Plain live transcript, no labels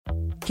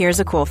Here's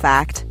a cool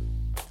fact.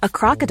 A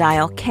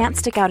crocodile can't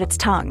stick out its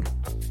tongue.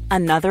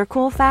 Another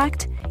cool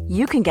fact,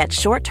 you can get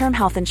short-term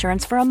health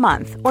insurance for a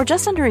month or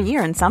just under a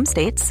year in some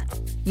states.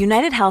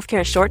 United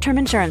Healthcare short-term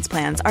insurance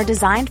plans are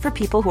designed for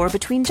people who are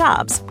between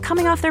jobs,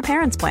 coming off their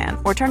parents' plan,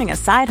 or turning a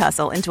side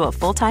hustle into a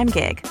full-time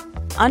gig.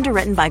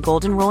 Underwritten by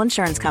Golden Rule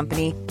Insurance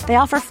Company, they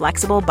offer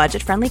flexible,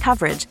 budget-friendly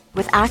coverage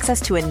with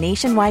access to a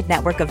nationwide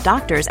network of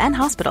doctors and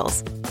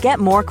hospitals. Get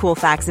more cool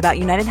facts about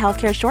United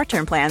Healthcare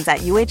short-term plans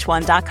at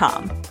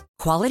uh1.com.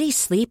 Quality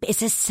sleep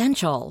is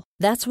essential.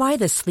 That's why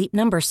the Sleep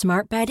Number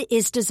Smart Bed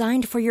is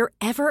designed for your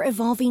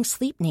ever-evolving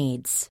sleep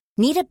needs.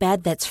 Need a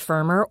bed that's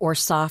firmer or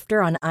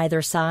softer on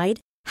either side?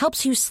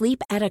 Helps you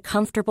sleep at a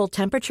comfortable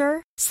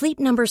temperature? Sleep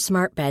Number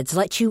Smart Beds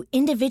let you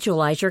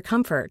individualize your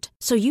comfort,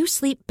 so you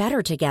sleep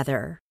better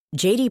together.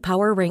 J.D.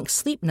 Power ranks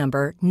Sleep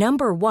Number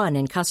number 1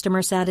 in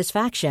customer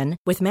satisfaction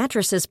with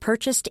mattresses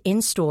purchased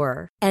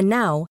in-store. And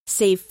now,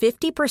 save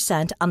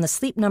 50% on the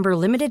Sleep Number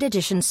Limited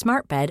Edition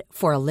Smart Bed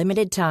for a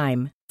limited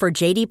time. For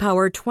J.D.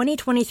 Power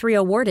 2023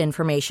 award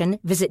information,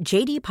 visit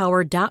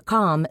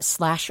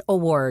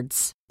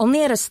jdpower.com/awards.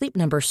 Only at a Sleep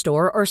Number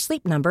store or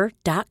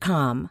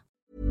sleepnumber.com.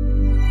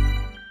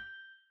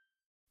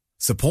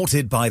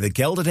 Supported by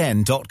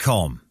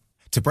thegeldeden.com.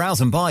 To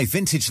browse and buy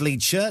vintage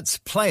lead shirts,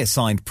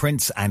 player-signed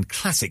prints and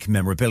classic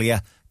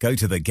memorabilia, go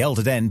to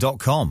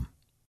thegeldeden.com.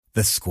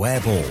 The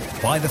Square Ball.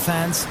 By the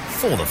fans,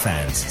 for the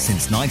fans,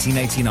 since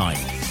 1989.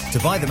 To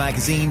buy the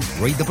magazine,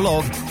 read the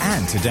blog,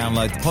 and to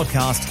download the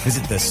podcast,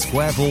 visit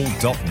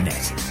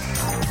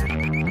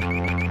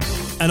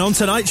thesquareball.net. And on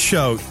tonight's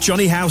show,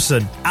 Johnny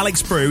Howson,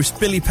 Alex Bruce,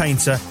 Billy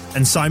Painter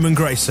and Simon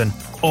Grayson,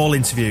 all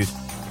interviewed.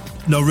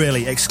 No,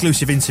 really,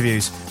 exclusive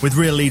interviews with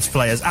real Leeds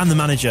players and the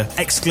manager,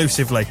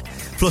 exclusively.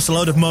 Plus a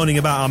load of moaning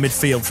about our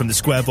midfield from the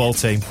Square Ball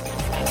team.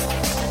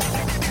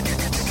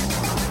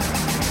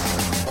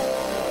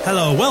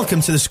 Hello,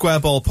 welcome to the Square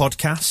Ball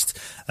podcast.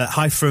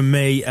 Hi from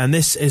me, and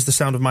this is the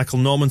sound of Michael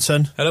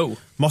Normanton. Hello.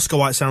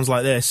 Moscowite sounds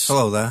like this.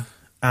 Hello there.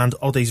 And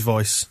Oddie's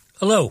voice.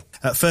 Hello.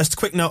 First, a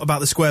quick note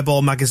about the Square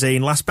Ball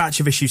magazine. Last batch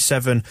of issue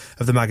 7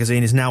 of the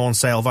magazine is now on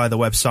sale via the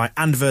website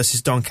and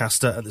versus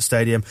Doncaster at the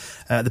stadium.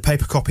 The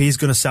paper copy is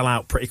going to sell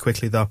out pretty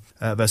quickly, though,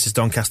 versus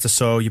Doncaster,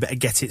 so you better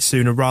get it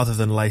sooner rather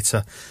than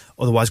later.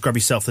 Otherwise, grab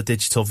yourself the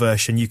digital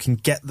version. You can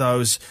get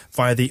those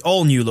via the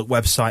all-new look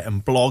website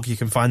and blog. You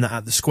can find that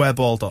at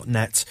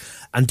thesquareball.net.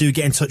 And do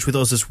get in touch with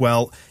us as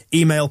well.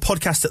 Email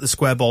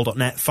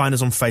podcast@thesquareball.net. Find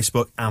us on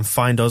Facebook and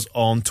find us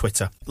on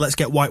Twitter. Let's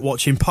get white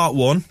watching part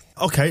 1.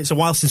 Okay, it's a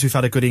while since we've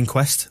had a good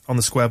inquest on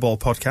the Square Ball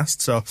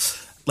podcast, so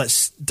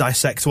let's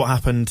dissect what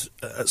happened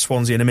at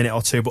Swansea in a minute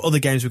or two. But other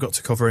games we've got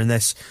to cover in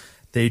this.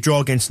 The draw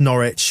against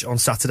Norwich on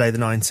Saturday the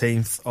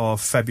 19th of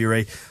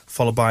February,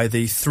 followed by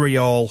the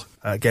 3-3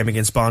 game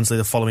against Barnsley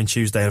the following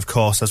Tuesday. And of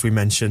course, as we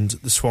mentioned,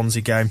 the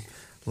Swansea game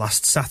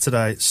last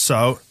Saturday.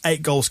 So,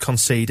 8 goals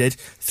conceded,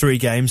 3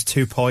 games,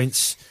 2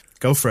 points.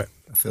 Go for it.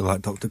 I feel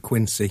like Dr.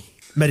 Quincy.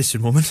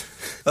 Medicine woman.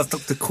 That's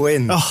Dr.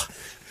 Quinn. Oh.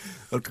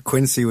 Dr.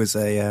 Quincy was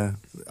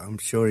I'm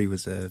sure he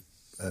was a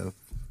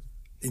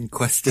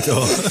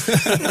inquestador.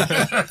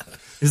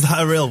 Is that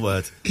a real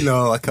word?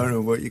 No, I can't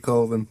remember what you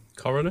call them.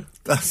 Coroner?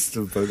 That's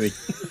the funny.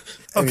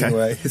 Okay.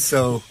 Anyway,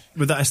 so...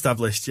 With that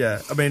established,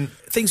 yeah. I mean,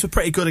 things were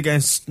pretty good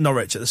against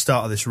Norwich at the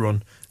start of this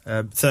run.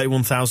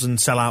 31,000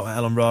 sell-out at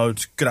Ellen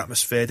Road, good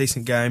atmosphere,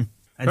 decent game.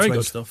 Very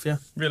good stuff, yeah.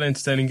 Really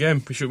entertaining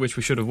game, which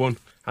we should have won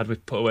had we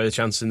put away the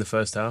chances in the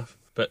first half.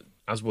 But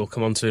as we'll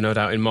come on to, no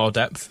doubt, in more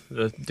depth,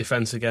 the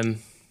defence again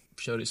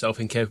showed itself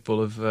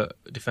incapable of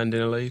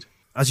defending a lead.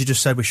 As you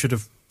just said, we should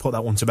have put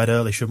that one to bed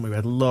early, shouldn't we? We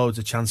had loads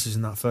of chances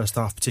in that first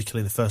half,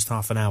 particularly in the first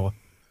half an hour.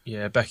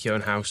 Yeah, Becchio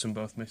and Howson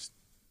both missed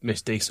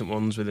decent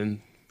ones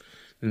in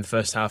the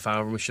first half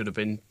hour, and we should have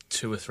been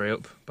 2 or 3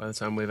 up by the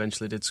time we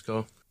eventually did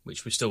score,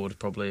 which we still would have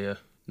probably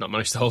not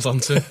managed to hold on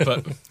to.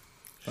 But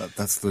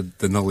that's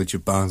the knowledge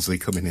of Barnsley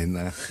coming in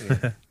there.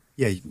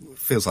 Yeah, it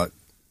feels like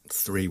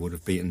 3 would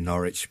have beaten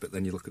Norwich, but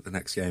then you look at the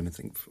next game and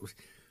think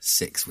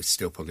 6 we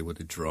still probably would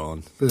have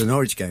drawn. But the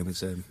Norwich game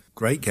was a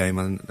great game,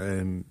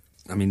 and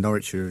I mean,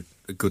 Norwich are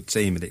a good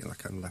team, and I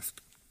kind of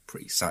left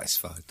pretty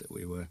satisfied that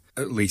we were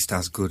at least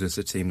as good as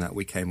the team that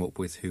we came up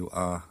with, who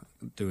are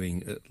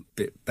doing a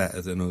bit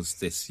better than us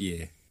this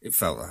year. It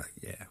felt like,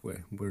 yeah,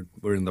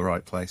 we're in the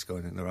right place,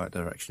 going in the right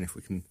direction if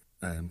we can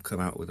come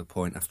out with a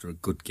point after a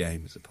good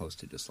game as opposed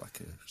to just like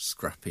a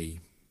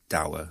scrappy,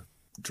 dour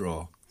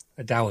draw.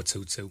 A dour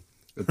 2-2.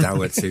 A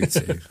dour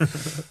 2-2.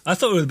 I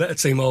thought we were a better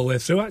team all the way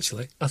through,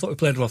 actually. I thought we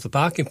played them off the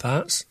parking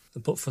parts,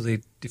 but for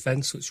the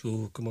defence, which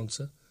we'll come on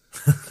to.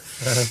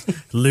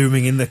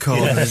 Looming in the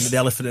corner, yes. The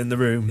elephant in the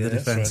room, the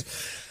defence.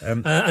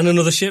 Right. And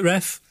another shit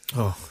ref.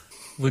 Oh,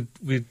 we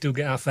do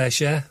get our fair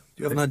share.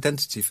 Do you have an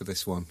identity for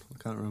this one? I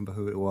can't remember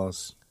who it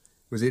was.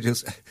 Was it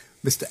just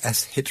Mr.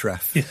 S.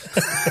 Hitref?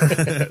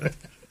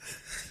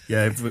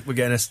 Yeah, we're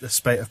getting a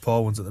spate of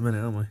poor ones at the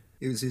minute, aren't we?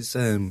 It was his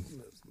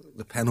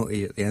the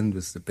penalty at the end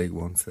was the big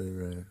one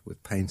for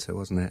with Painter,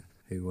 wasn't it?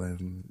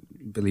 Who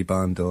Billy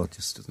Barndor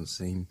just doesn't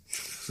seem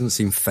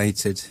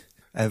fated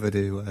ever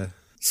to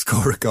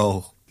score a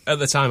goal. At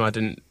the time, I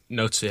didn't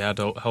notice he had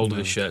hold of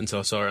his shirt until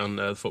I saw it on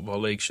the Football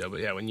League show.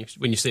 But yeah, when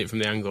you see it from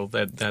the angle,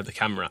 they're the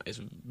camera, it's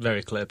a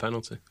very clear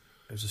penalty.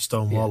 It was a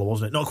Stonewaller,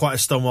 wasn't it? Not quite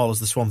as Stonewall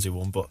as the Swansea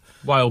one, but...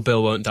 Wild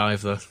Bill won't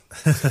dive, though.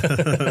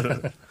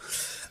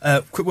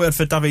 Quick word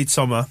for David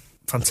Sommer.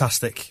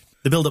 Fantastic.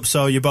 The build-up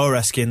so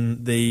Yeboah-esque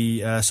in the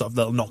sort of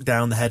little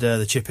knock-down, the header,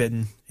 the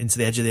chip-in into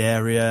the edge of the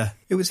area.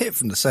 It was hit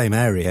from the same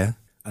area,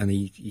 and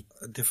he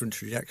a different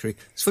trajectory.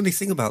 The funny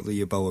thing about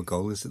the Yeboah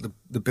goal is that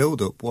the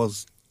build-up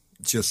was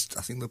just...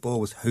 I think the ball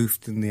was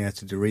hoofed in the air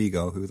to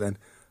Dorigo, who then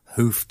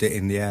hoofed it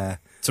in the air...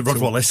 To Rod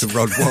Wallace. To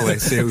Rod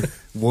Wallace, who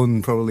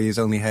won probably his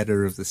only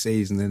header of the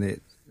season, and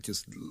it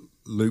just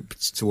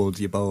looped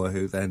towards Yeboah,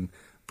 who then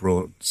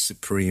brought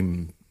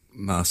supreme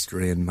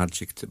mastery and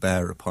magic to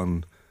bear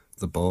upon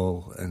the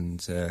ball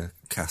and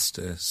cast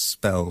a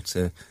spell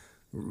to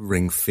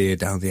ring fear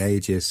down the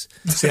ages.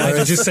 See,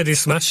 I just said he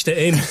smashed it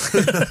in.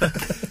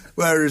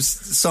 Whereas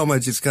Sommer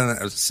just kind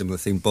of a similar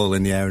thing, ball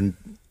in the air and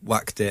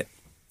whacked it.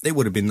 It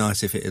would have been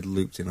nice if it had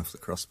looped in off the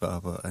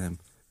crossbar, but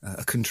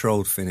a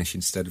controlled finish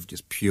instead of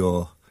just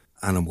pure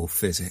animal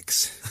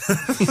physics.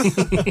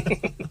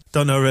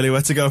 Don't know really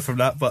where to go from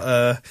that,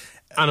 but...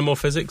 Animal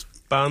physics,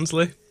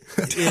 Barnsley.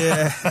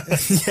 Yeah,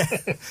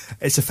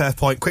 it's a fair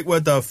point. Quick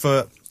word, though,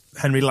 for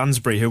Henry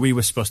Lansbury, who we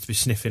were supposed to be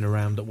sniffing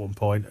around at one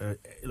point.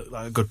 He looked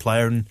like a good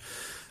player and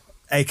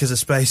acres of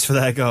space for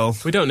their goal.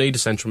 We don't need a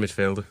central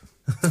midfielder.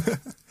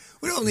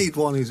 We don't need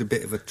one who's a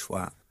bit of a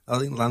twat. I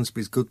think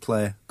Lansbury's a good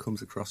player,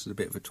 comes across as a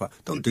bit of a twat.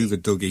 Don't do the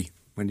Dougie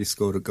when you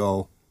scored a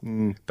goal.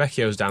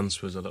 Becchio's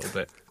dance was a little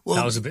bit... Well,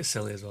 that was a bit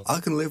silly as well. I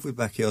can live with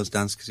Becchio's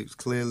dance because it was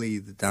clearly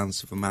the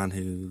dance of a man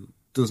who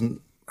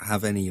doesn't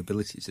have any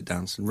ability to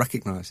dance and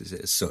recognises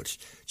it as such,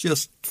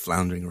 just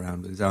floundering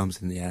around with his arms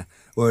in the air.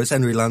 Whereas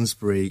Henry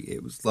Lansbury,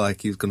 it was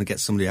like he was going to get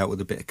somebody out with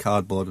a bit of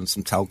cardboard and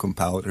some talcum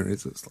powder, and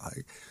it was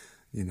like,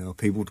 you know,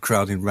 people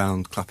crowding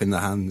round, clapping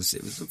their hands.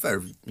 It was a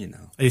very, you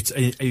know...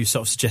 Are you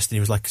sort of suggesting he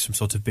was like some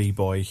sort of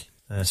b-boy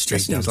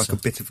street dancer? He was like a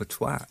bit of a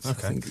twat.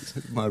 Okay. I think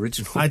it's my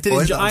original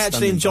I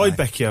actually enjoyed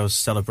by. Becchio's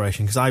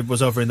celebration because I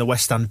was over in the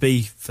West Stand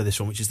B for this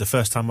one, which is the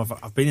first time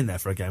I've been in there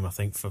for a game, I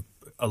think, for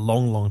a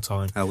long, long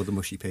time. How were the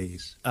mushy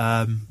peas?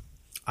 I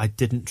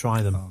didn't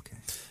try them. Oh, okay.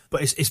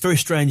 But it's very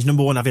strange,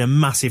 number one, having a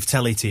massive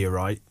telly to your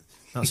right.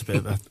 That's a bit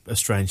of a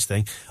strange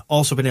thing.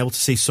 Also, being able to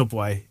see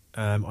Subway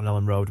on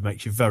Ellen Road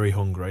makes you very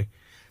hungry.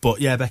 But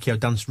yeah, Becchio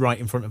danced right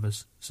in front of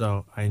us,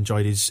 so I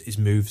enjoyed his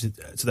moves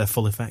to their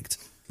full effect.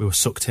 We were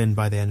sucked in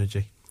by the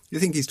energy. You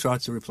think he's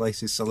tried to replace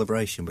his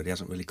celebration, but he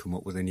hasn't really come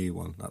up with a new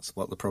one? That's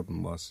what the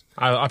problem was.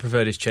 I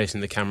preferred his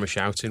chasing the camera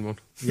shouting one.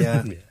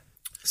 Yeah.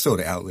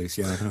 Sort it out, Luce,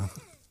 yeah.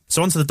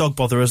 So on to the dog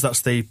botherers.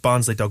 That's the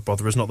Barnsley dog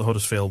botherers, not the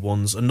Huddersfield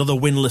ones. Another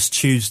winless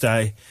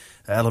Tuesday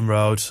at Ellen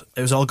Road.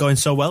 It was all going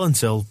so well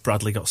until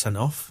Bradley got sent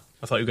off.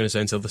 I thought you were going to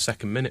say until the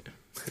second minute.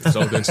 It was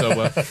all going so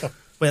well.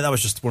 Well, yeah, that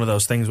was just one of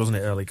those things, wasn't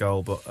it? Early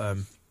goal, but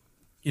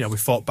you know, we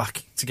fought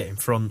back to get in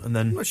front, and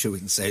then I'm not sure we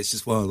can say it's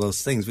just one of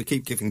those things. We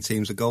keep giving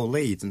teams a goal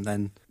lead, and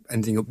then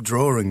ending up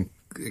drawing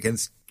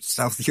against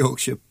South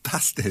Yorkshire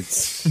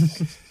bastards.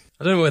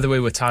 I don't know whether we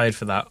were tired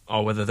for that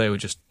or whether they were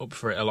just up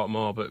for it a lot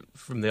more, but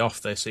from the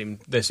off they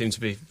seemed to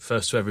be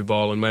first to every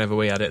ball, and whenever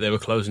we had it they were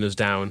closing us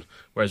down,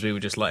 whereas we were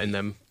just letting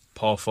them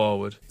pour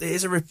forward. It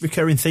is a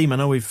recurring theme. I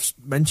know we've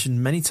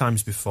mentioned many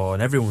times before,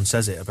 and everyone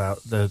says it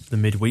about the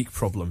midweek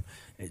problem.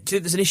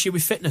 There's an issue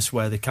with fitness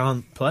where they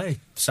can't play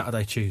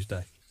Saturday,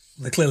 Tuesday.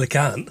 They clearly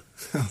can't.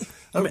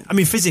 I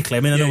mean, physically.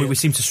 I mean, I know we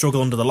seem to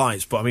struggle under the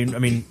lights, but I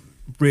mean,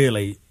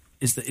 really,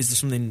 is there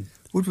something?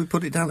 Would we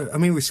put it down? I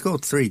mean, we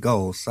scored 3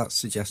 goals. That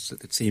suggests that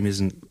the team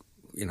isn't,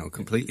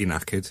 completely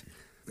knackered.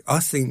 I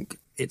think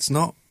it's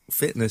not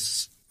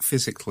fitness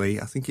physically.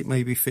 I think it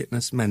may be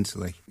fitness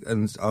mentally,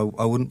 and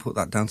I wouldn't put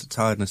that down to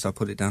tiredness. I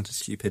put it down to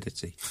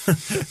stupidity.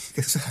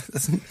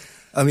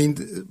 I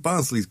mean,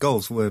 Barnsley's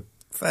goals were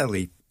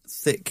fairly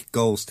thick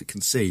goals to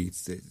concede.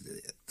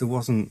 There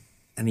wasn't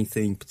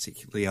anything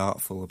particularly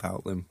artful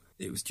about them.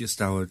 It was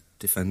just our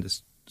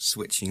defenders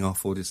switching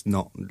off or just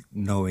not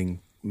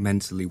knowing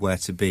mentally where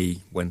to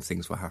be when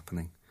things were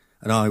happening.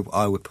 And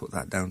I would put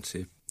that down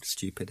to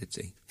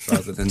stupidity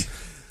rather than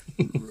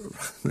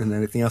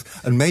anything else.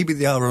 And maybe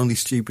they are only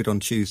stupid on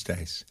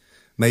Tuesdays.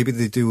 Maybe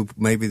they do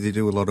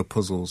a lot of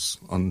puzzles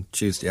on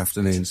Tuesday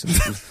afternoons. And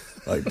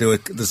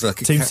there's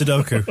like a Team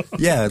Sudoku.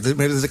 Yeah,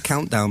 maybe there's a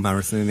countdown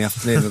marathon in the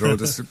afternoon that all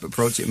just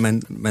approach it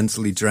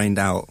mentally drained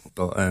out.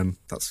 But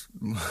that's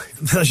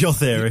your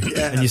theory,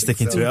 and you're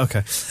sticking to it.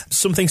 Okay.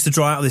 Some things to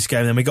draw out of this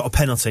game. Then we got a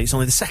penalty. It's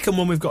only the second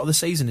one we've got of the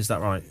season. Is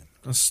that right?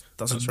 That's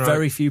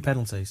very few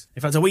penalties.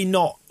 In fact,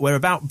 we're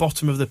about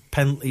bottom of the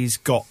penalties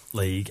got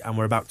league, and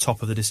we're about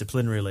top of the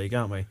disciplinary league,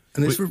 aren't we?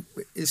 And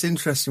it's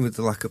interesting with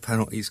the lack of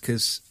penalties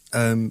because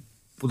the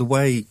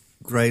way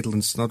Gradle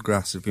and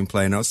Snodgrass have been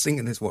playing, I was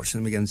thinking this watching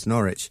them against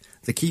Norwich,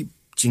 they keep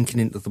jinking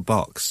into the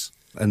box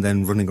and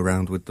then running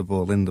around with the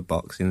ball in the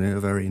box in a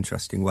very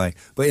interesting way,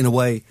 but in a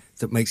way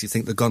that makes you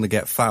think they're going to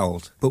get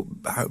fouled.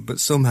 But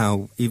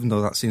somehow, even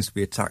though that seems to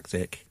be a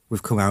tactic,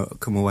 we've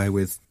come away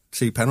with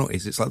 2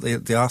 penalties. It's like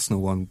the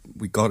Arsenal one,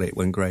 we got it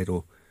when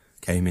Gradle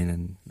came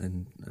in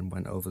and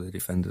went over the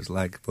defender's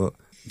leg, but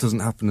it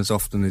doesn't happen as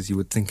often as you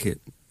would think it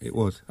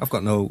would. I've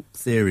got no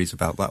theories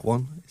about that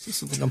one. It's just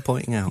something I'm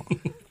pointing out.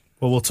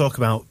 Well, we'll talk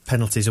about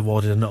penalties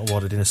awarded and not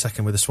awarded in a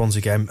second with the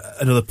Swansea game.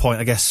 Another point,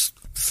 I guess,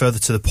 further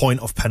to the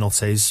point of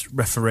penalties,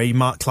 referee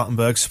Mark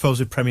Clattenburg,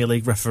 supposed Premier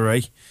League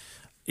referee,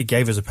 he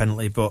gave us a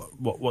penalty, but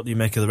what do you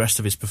make of the rest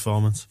of his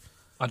performance?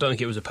 I don't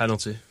think it was a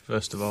penalty,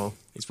 first of all.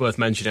 It's worth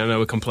mentioning. I know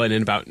we're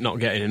complaining about not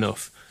getting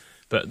enough,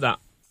 but that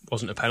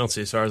wasn't a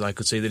penalty as far as I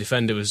could see. The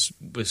defender was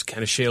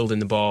kind of shielding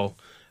the ball,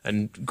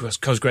 and because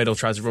Gradle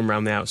tried to run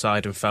around the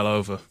outside and fell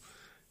over,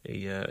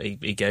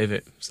 he gave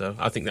it. So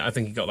I think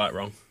he got that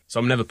wrong. So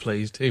I'm never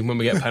pleased, even when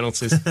we get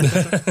penalties.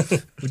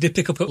 We did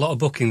pick up a lot of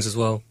bookings as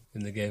well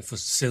in the game for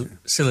silly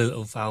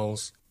little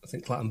fouls. I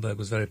think Clattenburg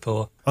was very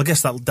poor. I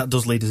guess that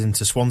does lead us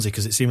into Swansea,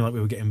 because it seemed like we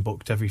were getting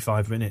booked every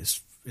 5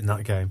 minutes in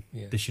that game,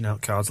 dishing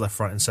out cards left,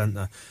 right and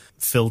centre.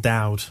 Phil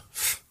Dowd,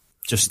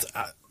 just...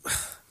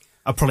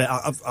 I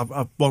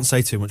won't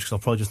say too much because I'll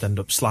probably just end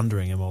up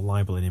slandering him or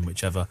libeling him,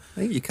 whichever. I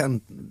think you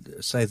can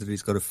say that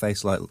he's got a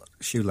face like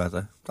shoe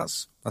leather.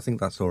 I think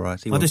that's all right.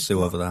 He won't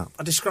sue over that.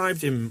 I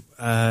described him,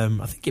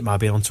 I think it might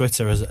be on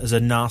Twitter, as a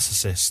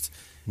narcissist.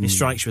 He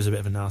strikes you as a bit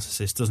of a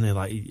narcissist, doesn't he?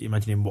 Like, you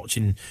imagine him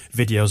watching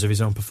videos of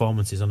his own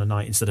performances on a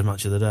night instead of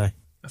Match of the Day.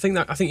 I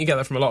think you get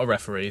that from a lot of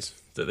referees,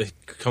 that they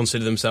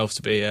consider themselves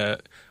to be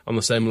on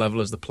the same level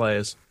as the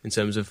players in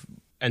terms of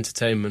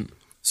entertainment.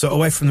 So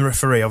away from the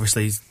referee,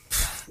 obviously,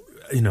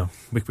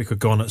 we could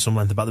go on at some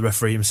length about the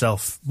referee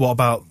himself. What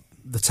about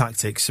the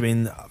tactics? I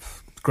mean,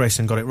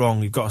 Grayson got it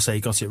wrong. You've got to say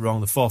he got it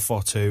wrong. The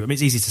 4-4-2. I mean,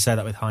 it's easy to say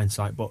that with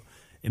hindsight, but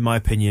in my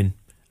opinion,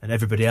 and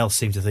everybody else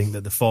seemed to think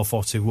that the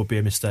 4-4-2 would be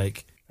a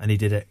mistake, and he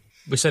did it.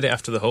 We said it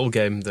after the whole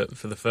game that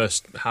for the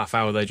first half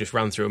hour they just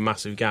ran through a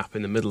massive gap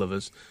in the middle of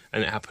us,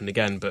 and it happened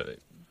again, but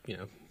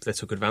they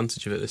took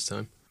advantage of it this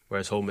time,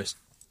 whereas Hull missed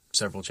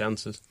several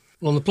chances.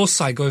 Well, on the plus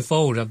side, going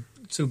forward, our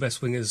two best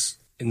wingers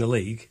in the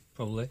league,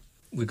 probably.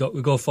 We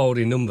go forward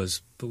in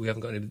numbers, but we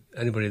haven't got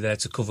anybody there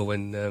to cover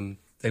when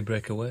they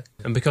break away.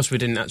 And because we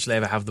didn't actually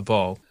ever have the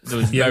ball,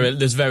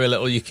 there's very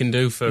little you can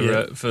do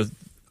for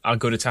our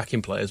good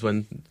attacking players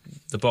when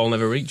the ball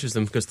never reaches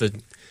them, because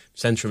the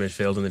centre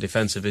midfield and the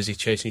defence are busy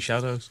chasing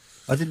shadows.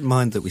 I didn't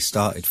mind that we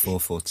started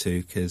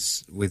 4-4-2,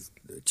 because with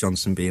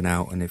Johnson being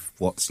out and if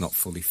Watt's not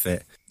fully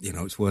fit,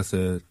 it's worth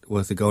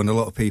a go. And a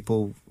lot of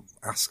people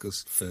ask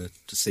us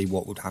to see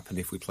what would happen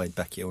if we played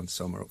Becchio and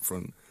Sommer up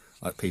front.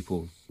 Like,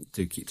 people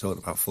do keep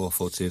talking about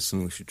 4-4-2 as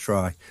something we should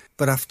try.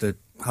 But after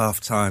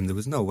half-time, there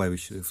was no way we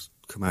should have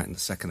come out in the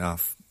second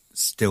half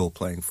still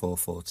playing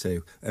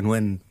 4-4-2. And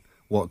when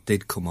Watt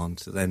did come on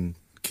to then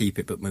keep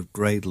it but move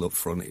Gradle up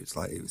front,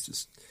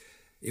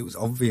 it was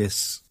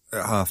obvious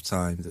at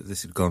half-time that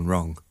this had gone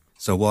wrong.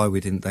 So why we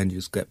didn't then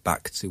just get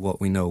back to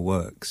what we know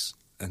works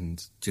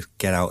and just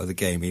get out of the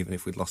game, even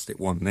if we'd lost it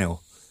 1-0,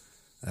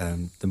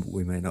 then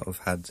we may not have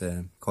had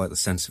quite the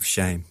sense of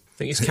shame. I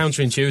think it's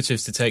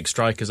counterintuitive to take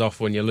strikers off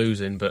when you're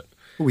losing, but...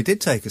 Well, we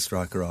did take a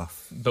striker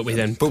off. But we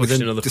then pushed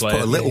another player.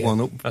 Put a little one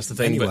up. That's the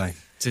thing, anyway.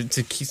 But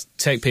to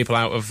take people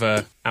out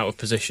of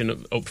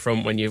position up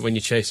front when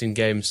you're chasing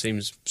games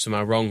seems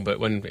somehow wrong, but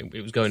when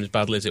it was going as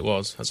badly as it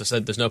was, as I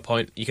said, there's no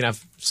point. You can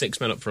have 6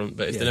 men up front,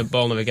 but if the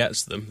ball never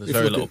gets to them, there's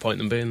very little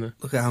point in them being there.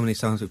 Look at how many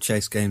times we've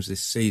chased games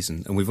this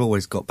season, and we've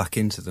always got back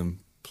into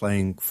them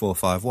playing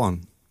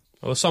 4-5-1.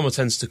 Well, Sommer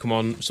tends to come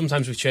on.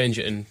 Sometimes we change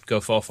it and go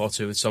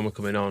 4-4-2 with Sommer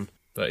coming on.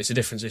 But it's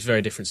a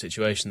very different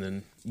situation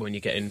than when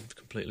you're getting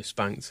completely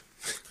spanked.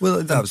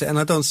 Well, that was it. And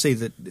I don't see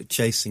that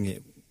chasing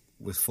it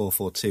with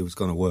 4-4-2 was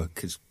going to work,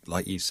 because,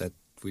 like you said,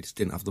 we just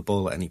didn't have the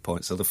ball at any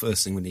point. So the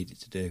first thing we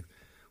needed to do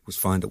was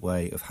find a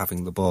way of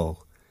having the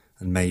ball,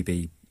 and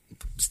maybe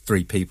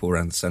 3 people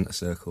around the centre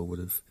circle would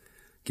have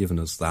given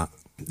us that.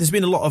 There's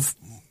been a lot of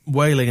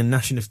wailing and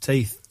gnashing of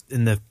teeth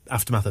in the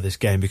aftermath of this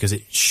game, because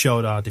it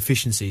showed our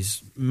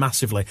deficiencies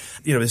massively.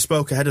 They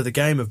spoke ahead of the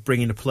game of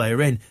bringing a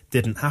player in,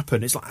 didn't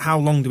happen. It's like, how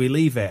long do we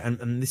leave it?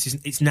 And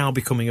it's now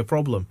becoming a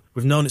problem.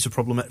 We've known it's a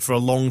problem for a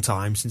long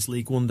time, since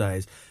League One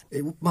days.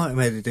 It might have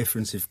made a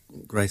difference if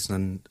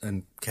Grayson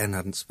and Ken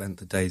hadn't spent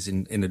the days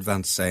in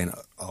advance saying,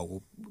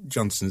 well,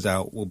 Johnson's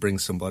out, we'll bring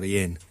somebody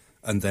in,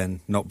 and then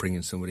not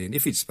bringing somebody in.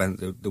 If he'd spent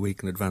the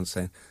week in advance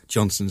saying,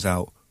 Johnson's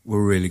out,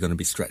 we're really going to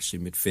be stretched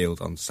in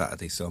midfield on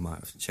Saturday, so I might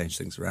have to change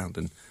things around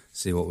and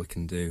see what we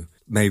can do.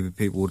 Maybe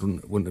people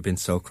wouldn't have been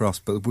so cross,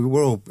 but we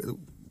were all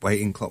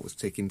waiting, clock was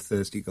ticking,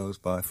 Thursday goes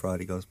by,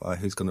 Friday goes by,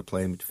 who's going to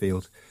play in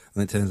midfield?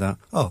 And it turns out,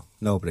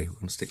 nobody. We're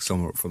going to stick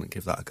Sommer up front and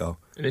give that a go.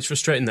 And it's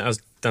frustrating that, as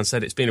Dan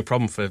said, it's been a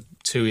problem for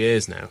 2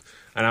 years now,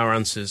 and our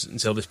answers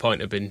until this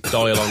point have been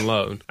Doyle on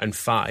loan and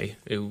Fye,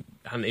 who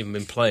hadn't even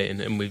been playing,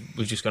 and we've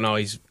just gone,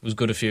 he was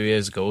good a few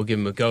years ago, we'll give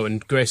him a go.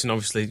 And Grayson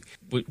obviously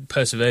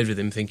persevered with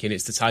him, thinking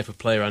it's the type of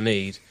player I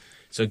need,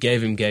 so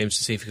gave him games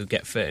to see if he could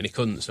get fit, and he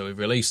couldn't, so we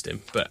released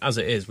him. But as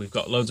it is, we've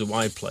got loads of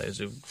wide players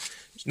who...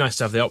 It's nice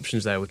to have the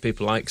options there with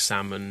people like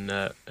Sam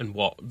and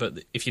Watt,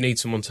 but if you need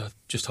someone to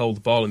just hold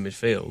the ball in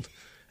midfield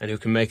and who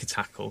can make a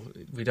tackle.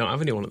 We don't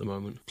have anyone at the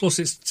moment. Plus,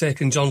 it's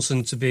taken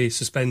Johnson to be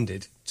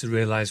suspended to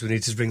realise we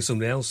need to bring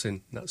somebody else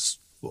in. That's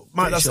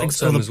Mike, that's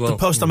the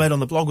post I made on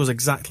the blog was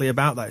exactly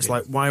about that. It's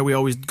like, why are we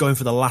always going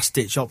for the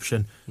last-ditch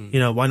option?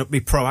 Why not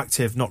be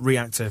proactive, not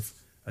reactive?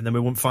 And then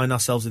we won't find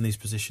ourselves in these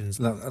positions.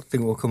 No, I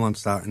think we'll come on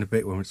to that in a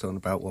bit when we're talking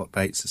about what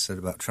Bates has said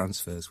about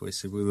transfers. We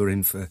said we were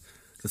in for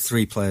the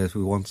 3 players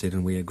we wanted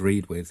and we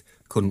agreed with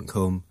couldn't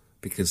come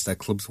because their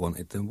clubs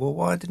wanted them. Well,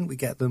 why didn't we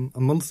get them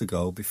a month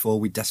ago before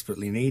we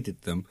desperately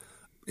needed them?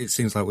 It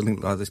seems like we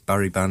linked like this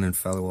Barry Bannon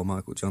fellow or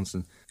Michael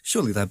Johnson.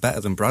 Surely they're better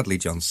than Bradley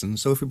Johnson.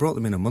 So if we brought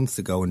them in a month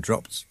ago and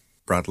dropped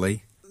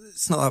Bradley,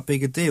 it's not that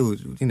big a deal.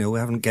 We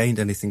haven't gained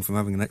anything from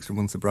having an extra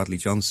month of Bradley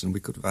Johnson. We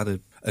could have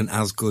had an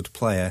as good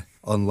player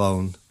on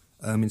loan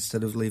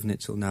instead of leaving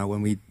it till now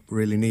when we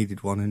really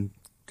needed one and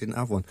didn't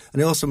have one.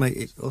 And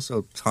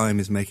also time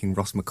is making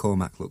Ross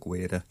McCormack look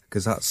weirder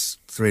because that's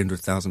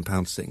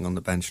 £300,000 sitting on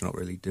the bench not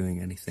really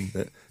doing anything.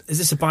 But is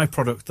this a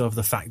byproduct of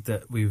the fact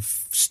that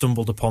we've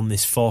stumbled upon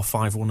this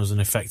 4-5-1 as an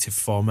effective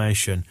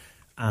formation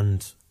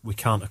and we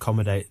can't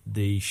accommodate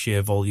the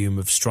sheer volume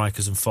of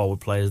strikers and forward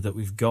players that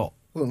we've got?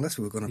 Well, unless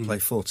we were going to play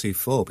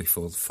 4-2-4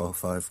 before the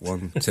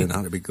 4-5-1 turned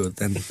out to be good,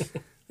 then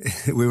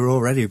we were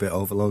already a bit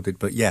overloaded.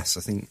 But yes, I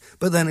think...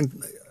 But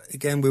then,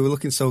 again, we were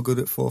looking so good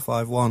at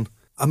 4-5-1.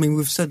 I mean,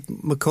 we've said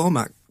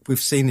McCormack,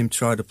 we've seen him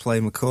try to play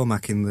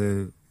McCormack in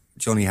the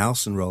Johnny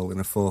Howson role in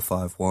a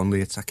 4-5-1,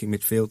 the attacking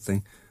midfield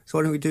thing. So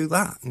why don't we do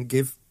that and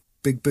give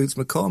Big Boots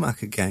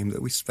McCormack a game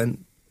that we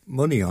spent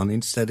money on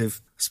instead of...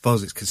 I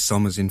suppose it's because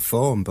Sommer's in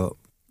form, but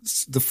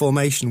the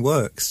formation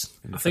works.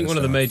 I think one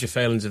of the major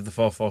failings of the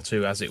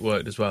 4-4-2 as it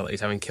worked as well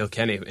is having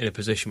Kilkenny in a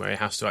position where he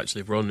has to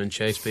actually run and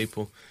chase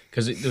people.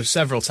 Because there were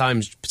several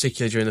times,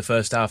 particularly during the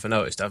first half, I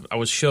noticed I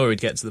was sure he'd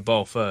get to the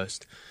ball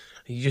first.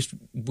 You're just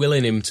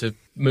willing him to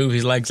move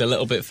his legs a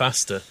little bit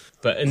faster.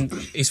 And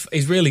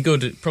he's really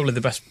good, probably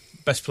the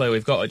best player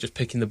we've got at just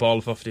picking the ball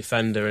up off a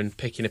defender and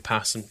picking a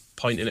pass and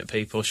pointing at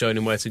people, showing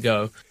him where to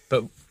go.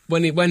 But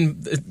when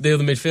the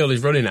other midfield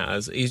is running at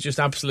us, he's just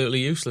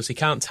absolutely useless. He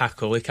can't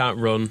tackle, he can't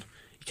run,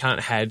 he can't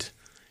head,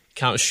 he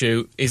can't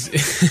shoot. He's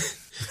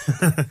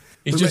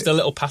just a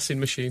little passing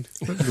machine.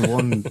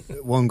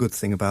 The one good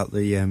thing about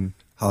the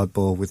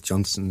hardball with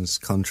Johnson's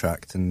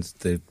contract and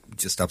the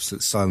just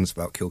absolute silence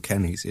about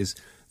Kilkenny's is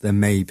there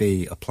may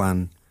be a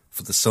plan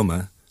for the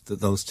summer that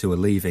those two are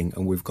leaving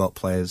and we've got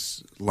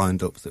players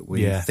lined up that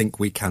we think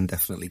we can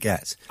definitely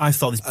get. I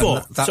thought this,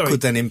 but that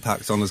could then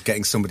impact on us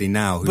getting somebody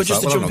now who's but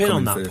just like, to well, jump I'm in not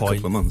on that coming for point, a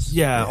couple of months.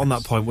 Yeah, on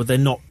that point, would they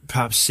not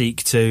perhaps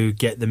seek to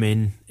get them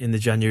in the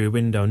January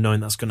window knowing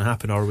that's going to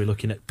happen, or are we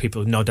looking at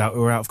people no doubt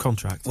who are out of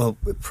contract? Well,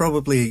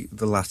 probably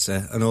the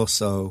latter, and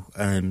also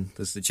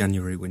there's the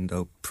January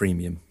window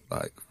premium,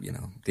 like,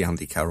 the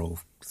Andy Carroll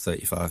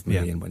 35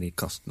 million when he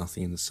cost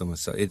nothing in the summer.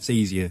 So it's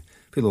easier.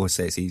 People always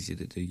say it's easier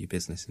to do your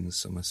business in the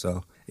summer,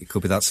 so it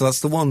could be that. So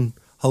that's the one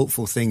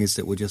hopeful thing, is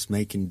that we're just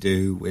making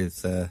do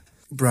with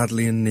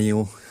Bradley and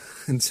Neil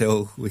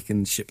until we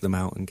can ship them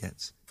out and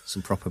get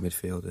some proper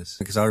midfielders.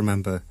 Because I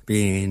remember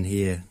being in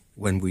here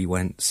when we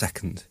went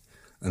second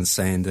and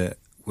saying that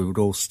we would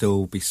all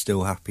still be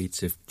happy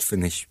to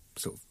finish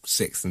sort of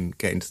sixth and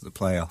get into the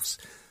playoffs.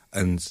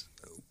 And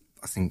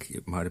I think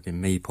it might have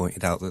been me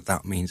pointed out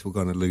that means we're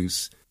going to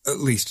lose at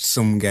least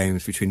some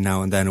games between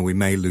now and then, or we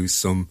may lose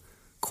some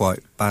quite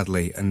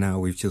badly. And now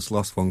we've just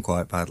lost one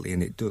quite badly,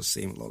 and it does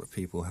seem a lot of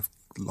people have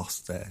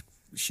lost their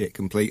shit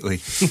completely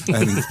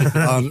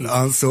and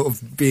aren't sort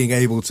of being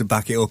able to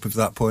back it up at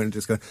that point and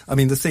just go. I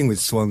mean, the thing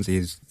with Swansea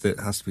is that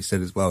has to be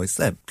said as well is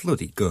they're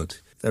bloody good.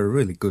 They're a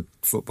really good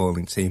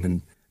footballing team,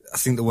 and I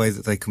think the way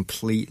that they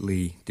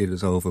completely did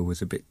us over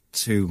was a bit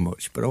too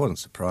much. But I wasn't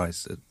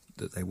surprised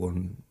that they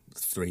won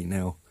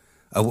 3-0.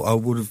 I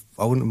wouldn't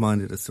have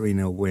minded a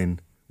 3-0 win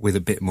with a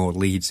bit more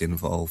leads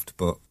involved,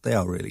 but they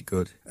are really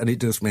good. And it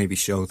does maybe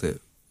show that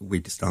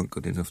we just aren't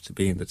good enough to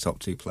be in the top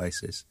two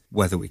places.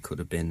 Whether we could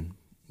have been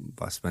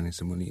by spending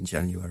some money in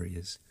January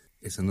is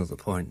another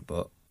point,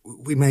 but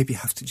we maybe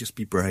have to just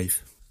be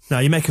brave. No,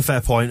 you make a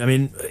fair point. I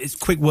mean, it's a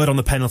quick word on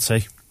the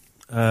penalty.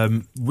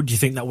 Would you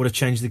think that would have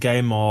changed the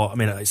game, or, I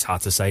mean, it's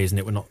hard to say, isn't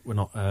it? We'd not. We'd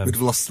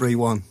have lost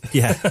 3-1.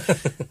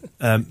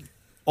 Yeah.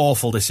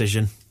 Awful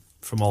decision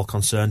from all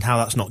concerned. How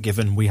that's not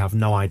given, we have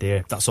no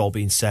idea. That's all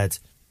being said.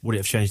 Would it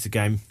have changed the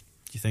game,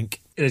 do you think?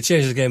 It'd have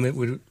changed the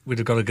game. We'd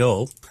have got a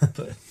goal.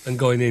 And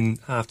going in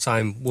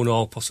half-time,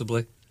 1-1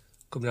 possibly.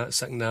 Coming out the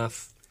second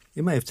half.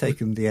 It may have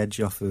taken the edge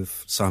off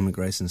of Simon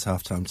Grayson's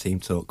half-time team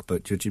talk,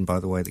 but judging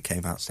by the way that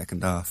came out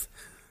second half,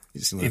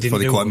 it's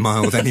probably quite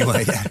mild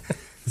anyway. Yeah.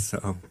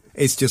 So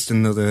it's just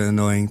another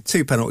annoying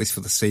 2 penalties for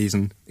the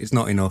season. It's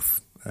not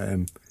enough.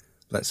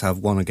 Let's have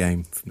 1 a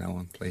game from now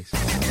on, please.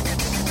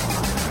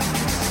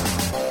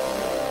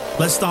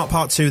 Let's start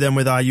part 2 then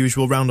with our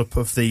usual roundup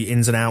of the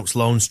ins and outs,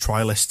 loans,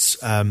 trialists,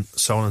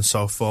 so on and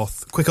so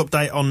forth. Quick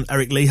update on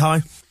Eric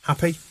Lehigh.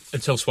 Happy?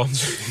 Until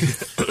Swansea.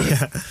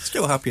 Yeah.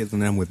 Still happier than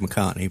them with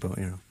McCartney, but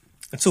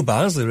Until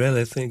Barnsley,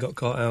 really. I think he got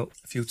caught out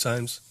a few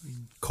times.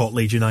 Caught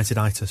Leeds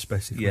United-itis,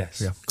 basically.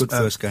 Yes. Yeah. Good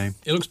first game.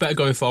 He looks better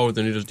going forward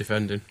than he does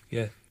defending.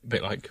 Yeah. A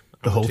bit like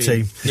the whole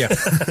team. Yeah.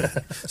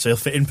 So he'll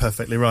fit in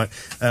perfectly, right.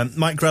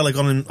 Mike Grella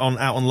gone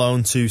out on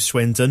loan to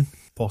Swindon.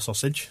 Poor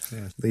sausage.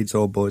 Yeah. Leeds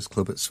All Boys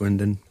Club at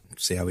Swindon.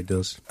 See how he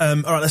does. All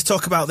right, let's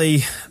talk about the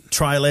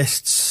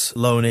trialists,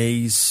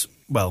 loanees,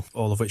 well,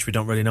 all of which we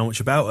don't really know much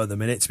about at the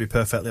minute, to be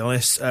perfectly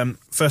honest.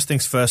 First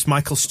things first,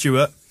 Michael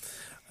Stewart.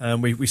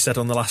 We said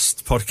on the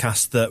last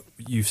podcast that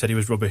you said he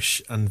was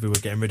rubbish and we were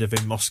getting rid of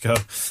him in Moscow.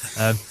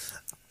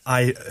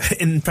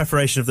 In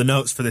preparation of the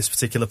notes for this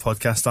particular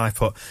podcast, I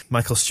put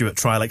Michael Stewart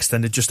trial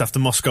extended just after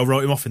Moscow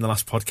wrote him off in the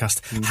last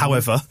podcast. Mm-hmm.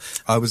 However,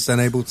 I was then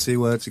able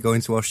to go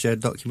into our shared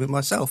document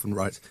myself and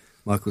write,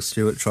 Michael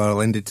Stewart trial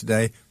ended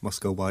today,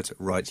 Moscow White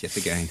right yet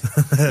again.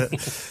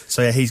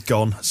 So yeah, he's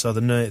gone. So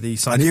the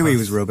psychopath, I knew he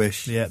was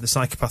rubbish. Yeah, the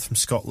psychopath from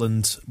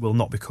Scotland will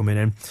not be coming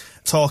in.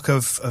 Talk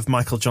of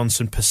Michael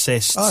Johnson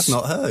persists. I've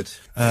not heard.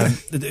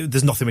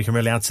 There's nothing we can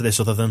really add to this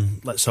other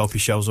than let's hope he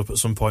shows up at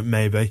some point,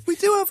 maybe. We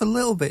do have a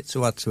little bit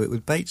to add to it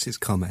with Bates's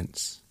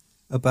comments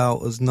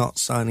about us not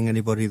signing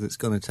anybody that's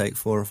going to take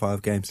 4 or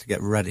 5 games to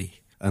get ready.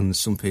 And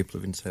some people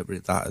have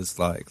interpreted that as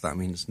like, that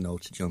means no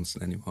to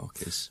Johnson anymore,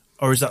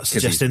 or is that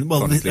suggesting,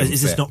 well, is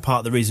this not part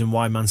of the reason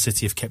why Man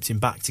City have kept him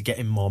back to get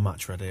him more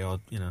match ready, or,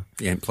 you know?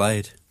 He ain't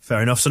played.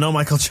 Fair enough. So no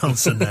Michael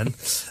Johnson then.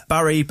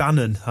 Barry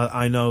Bannon.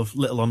 I know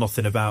little or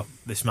nothing about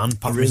this man,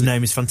 apart from his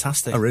name is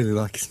fantastic. I really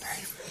like his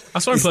name. I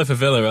saw him play for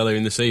Villa earlier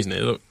in the season.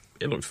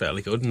 It looked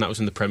fairly good, and that was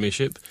in the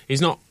Premiership.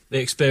 He's not the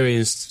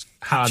experienced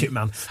hard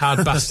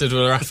bastard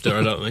we're after,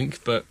 I don't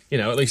think, but, you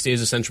know, at least he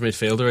is a central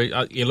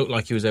midfielder. He looked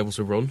like he was able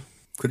to run.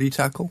 Could he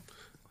tackle?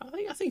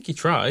 I think he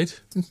tried.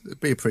 It'd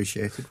be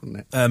appreciated,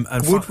 wouldn't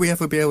it? Would we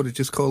ever be able to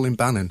just call him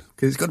Bannon?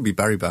 Because it's got to be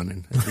Barry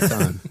Bannon every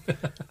time.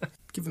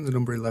 Give him the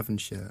number 11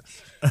 shirt.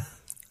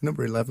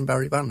 Number 11,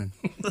 Barry Bannon.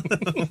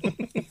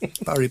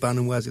 Barry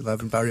Bannon wears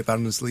 11. Barry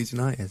Bannon's Leeds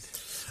United.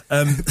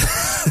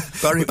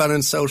 Barry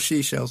Bannon sells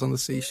seashells on the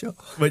seashore.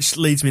 Which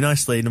leads me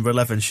nicely, number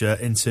 11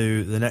 shirt,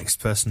 into the next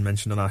person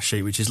mentioned on our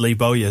sheet, which is Lee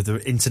Bowyer.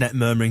 The internet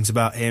murmurings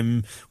about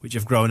him, which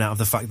have grown out of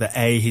the fact that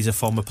A, he's a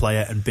former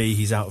player, and B,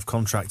 he's out of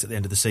contract at the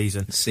end of the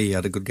season. C, he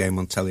had a good game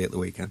on telly at the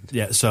weekend.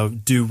 Yeah, so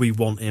do we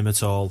want him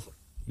at all?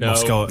 No.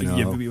 Moscow,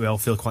 no. We all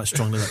feel quite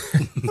strongly about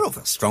it. I don't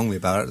feel strongly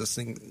about it. I just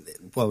think,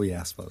 well,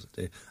 yeah, I suppose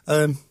I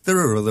do. There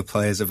are other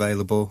players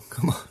available.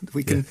 Come on,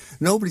 we can. Yeah.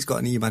 Nobody's got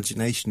any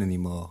imagination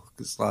anymore.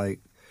 It's like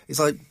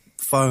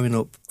firing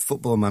up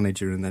Football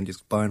Manager and then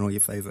just buying all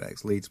your favourite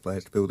ex-Leeds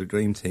players to build a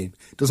dream team.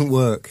 It doesn't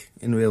work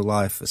in real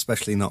life,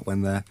 especially not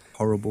when they're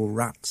horrible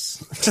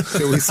rats,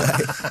 shall we say.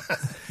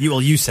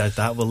 You said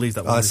that. We'll leave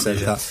that one. I said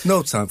that.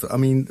 No time for. I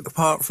mean,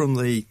 apart from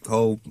the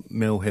whole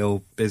Mill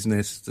Hill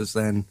business, there's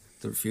then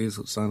the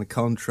refusal to sign a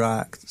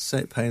contract,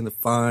 paying the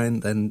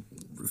fine, then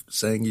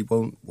saying you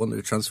won't want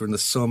to transfer in the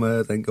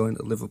summer, then going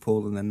to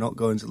Liverpool and then not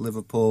going to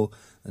Liverpool,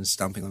 and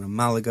stamping on a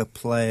Malaga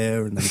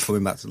player, and then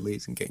coming back to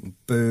Leeds and getting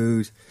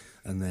booed,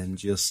 and then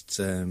just...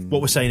 what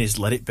we're saying is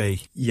let it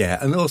be. Yeah,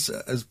 and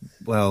also, as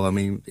well, I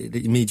mean, it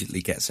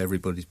immediately gets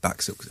everybody's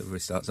backs up because everybody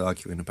starts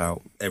arguing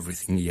about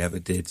everything he ever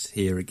did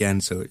here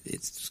again, so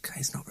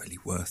it's not really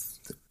worth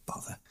the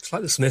bother. It's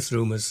like the Smith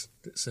rumours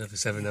that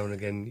surface every now and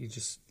again. You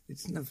just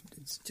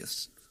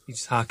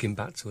harking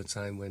back to a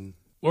time when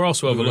we're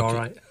also overlooking. All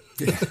right.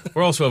 Yeah.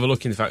 We're also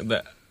overlooking the fact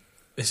that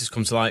this has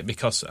come to light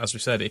because, as we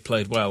said, he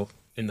played well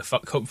in the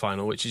cup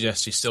final, which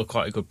suggests he's still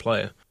quite a good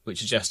player, which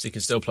suggests he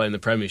can still play in the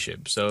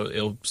Premiership, so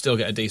he'll still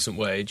get a decent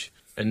wage,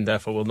 and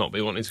therefore will not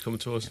be wanting to come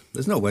to us.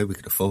 There's no way we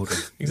could afford him.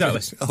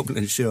 Exactly. Open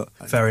and shut.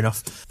 Fair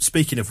enough.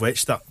 Speaking of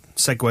which, that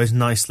segues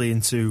nicely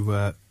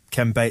into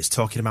Ken Bates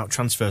talking about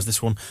transfers.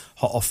 This one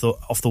hot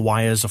off the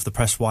wires, off the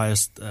press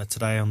wires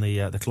today on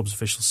the club's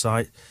official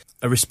site.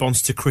 A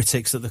response to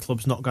critics that the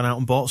club's not gone out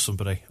and bought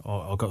somebody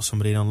or got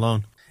somebody in on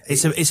loan.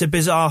 It's a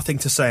bizarre thing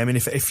to say. I mean,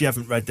 if you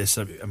haven't read this,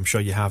 I'm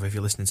sure you have. If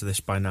you're listening to this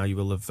by now, you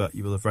will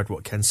have read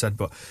what Ken said.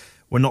 But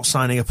we're not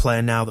signing a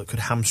player now that could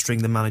hamstring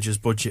the manager's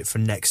budget for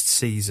next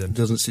season. It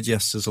doesn't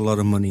suggest there's a lot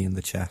of money in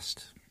the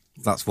chest.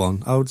 That's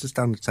one. I would just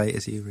annotate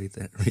as you read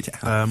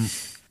it out.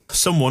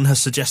 Someone has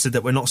suggested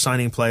that we're not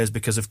signing players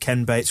because of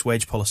Ken Bates'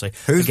 wage policy.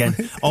 Again,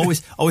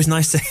 always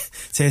nice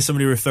to hear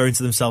somebody referring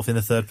to themselves in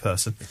the third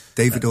person.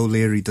 David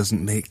O'Leary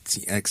doesn't make,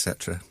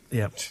 etc.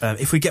 Yeah.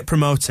 If we get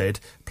promoted,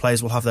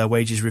 players will have their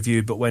wages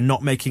reviewed, but we're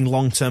not making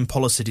long-term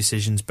policy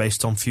decisions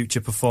based on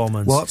future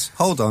performance. What?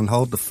 Hold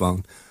the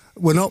phone.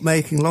 We're not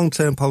making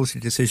long-term policy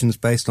decisions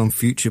based on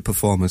future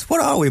performance.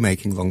 What are we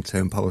making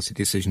long-term policy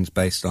decisions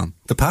based on?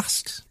 The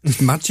past?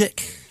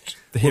 Magic?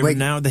 The here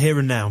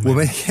and now.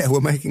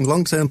 We're making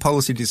long-term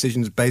policy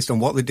decisions based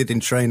on what they did in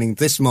training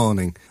this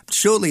morning.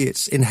 Surely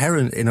it's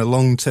inherent in a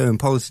long-term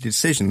policy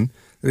decision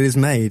that is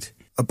made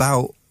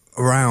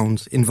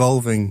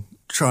involving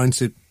trying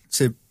to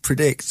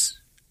predict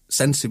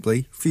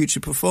sensibly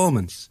future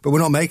performance. But we're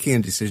not making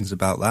any decisions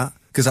about that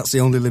because that's the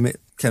only limit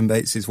Ken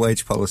Bates'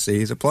 wage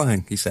policy is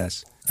applying, he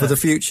says. For the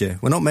future.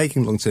 We're not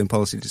making long-term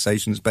policy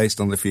decisions based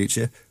on the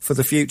future. For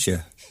the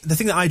future. The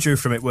thing that I drew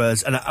from it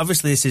was, and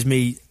obviously this is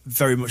me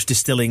very much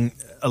distilling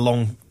a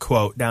long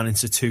quote down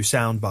into 2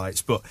 sound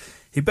bites, but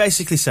He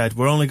basically said,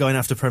 we're only going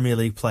after Premier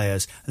League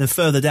players. And then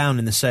further down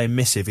in the same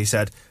missive, he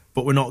said,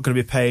 but we're not going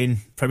to be paying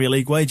Premier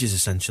League wages,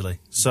 essentially.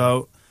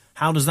 So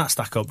how does that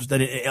stack up?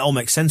 Then it all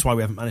makes sense why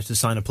we haven't managed to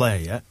sign a player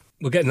yet.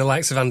 We're getting the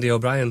likes of Andy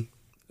O'Brien,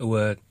 who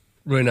are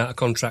running out of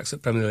contracts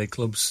at Premier League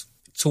clubs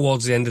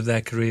towards the end of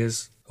their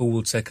careers, who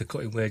will take a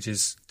cut in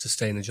wages to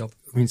stay in a job.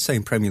 I mean,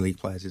 saying Premier League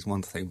players is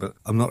one thing, but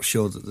I'm not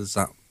sure that there's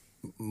that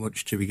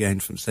much to be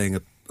gained from saying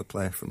a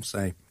player from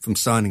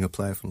signing a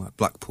player from like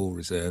Blackpool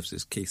reserves,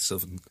 as Keith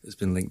Southern has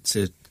been linked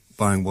to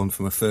buying one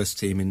from a first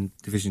team in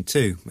Division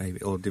 2,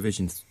 maybe, or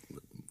Division,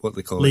 what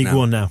they call League it now.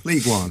 One now.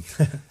 League One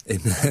in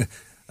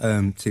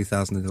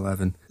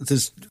 2011.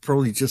 There's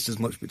probably just as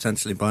much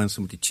potentially buying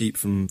somebody cheap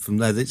from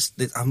there.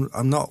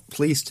 I'm not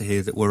pleased to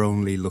hear that we're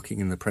only looking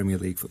in the Premier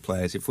League for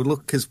players. If we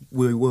look, because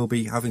we will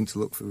be having to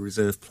look for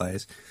reserve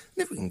players,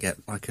 and if we can get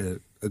like a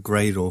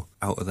Gradle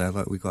out of there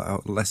like we got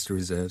out of Leicester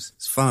reserves,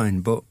 it's fine.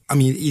 But I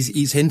mean,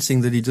 he's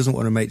hinting that he doesn't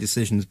want to make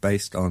decisions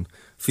based on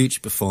future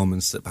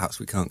performance that perhaps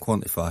we can't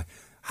quantify.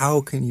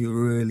 How can you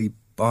really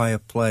buy a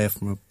player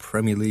from a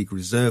Premier League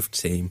reserve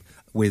team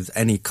with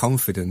any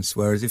confidence?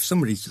 Whereas if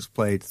somebody's just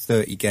played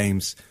 30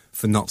 games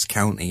for Notts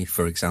County,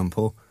 for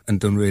example, and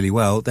done really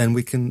well, then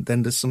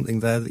there's something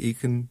there that you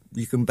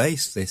can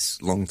base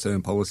this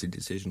long-term policy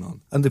decision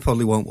on. And they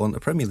probably won't want a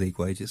Premier League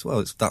wage as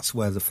well. That's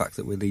where the fact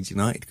that we're Leeds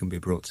United can be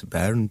brought to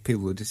bear, and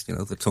people are just,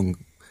 the tongue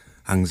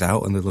hangs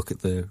out and they look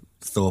at the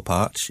Thorpe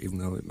Arch, even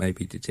though it may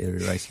be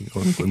deteriorating,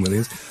 or Quinn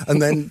Williams,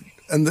 and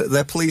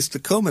they're pleased to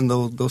come and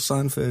they'll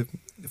sign for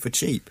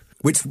cheap,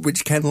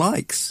 which Ken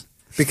likes,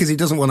 because he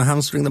doesn't want to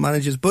hamstring the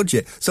manager's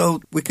budget.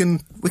 So we can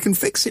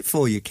fix it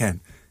for you,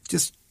 Ken.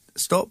 Just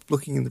stop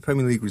looking in the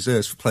Premier League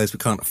reserves for players we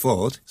can't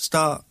afford.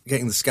 Start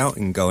getting the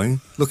scouting going,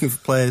 looking for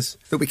players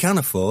that we can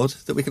afford,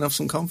 that we can have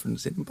some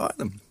confidence in, and buy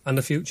them. And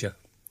the future.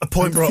 A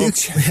point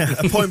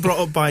brought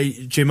up by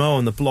Jim O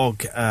on the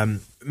blog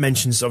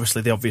mentions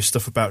obviously the obvious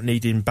stuff about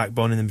needing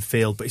backbone in the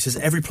midfield, but he says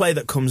every player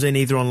that comes in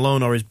either on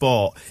loan or is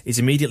bought is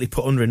immediately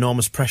put under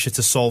enormous pressure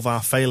to solve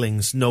our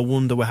failings. No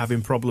wonder we're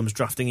having problems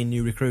drafting in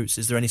new recruits.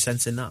 Is there any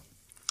sense in that?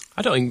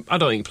 I don't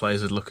think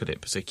players would look at it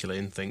particularly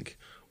and think,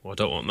 "Well, I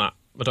don't want that.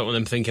 I don't want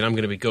them thinking I'm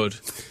going to be good."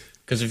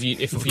 Because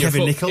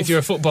if you're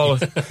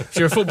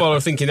a footballer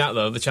thinking that,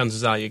 though, the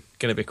chances are you're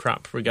going to be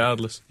crap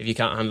regardless. If you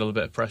can't handle a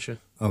bit of pressure,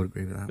 I would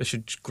agree with that. They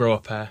should grow a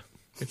pair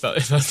if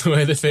that's the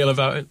way they feel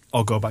about it,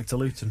 or go back to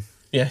Luton.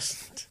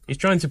 Yes, he's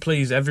trying to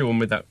please everyone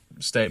with that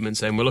statement,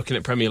 saying we're looking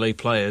at Premier League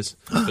players.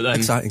 But then,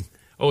 exciting.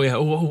 Oh yeah,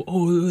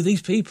 oh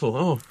these people.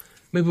 Oh,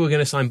 maybe we're going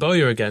to sign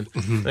Bowyer again.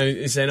 Mm-hmm. And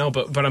he's saying,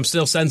 but I'm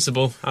still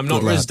sensible. I'm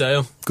not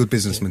Risdale. Good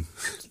businessman.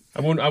 I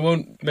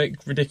won't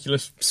make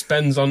ridiculous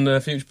spends on the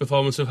future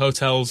performance of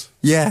hotels.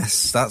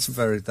 Yes, that's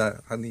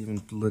and even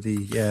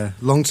bloody,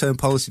 long-term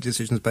policy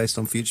decisions based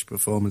on future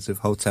performance of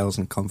hotels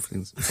and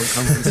conference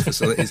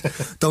facilities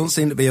don't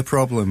seem to be a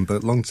problem,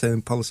 but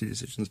long-term policy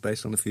decisions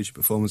based on the future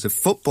performance of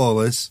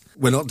footballers,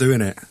 we're not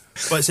doing it.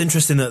 Well, it's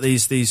interesting that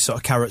these sort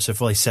of carrots have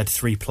really said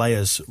 3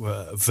 players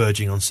were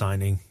verging on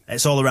signing.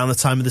 It's all around the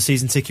time of the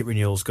season ticket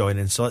renewals going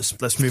in, so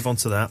let's move on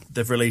to that.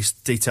 They've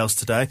released details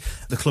today.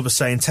 The club are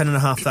saying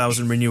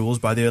 10,500 renewals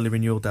by the early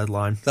renewal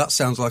deadline. That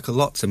sounds like a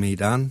lot to me,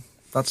 Dan.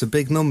 That's a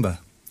big number.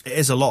 It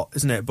is a lot,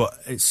 isn't it? But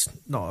it's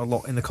not a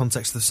lot in the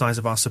context of the size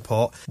of our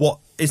support. What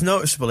is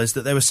noticeable is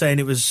that they were saying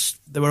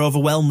they were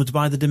overwhelmed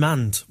by the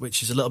demand,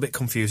 which is a little bit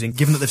confusing,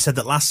 given that they've said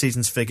that last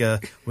season's figure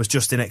was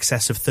just in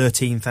excess of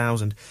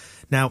 13,000.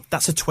 Now,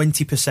 that's a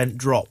 20%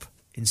 drop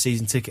in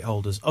season ticket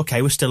holders.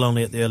 OK, we're still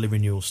only at the early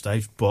renewal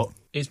stage, but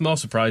it's more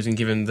surprising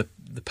given the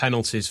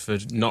penalties for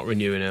not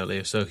renewing early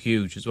are so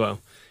huge as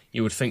well.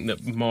 You would think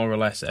that more or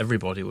less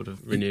everybody would have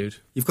renewed.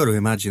 You've got to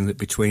imagine that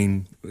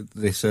between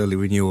this early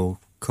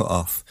renewal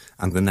cut-off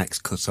and the next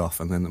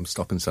cut-off and then them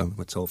stopping selling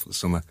them at all for the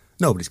summer,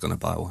 nobody's going to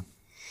buy one.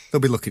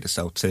 They'll be lucky to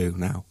sell 2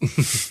 now.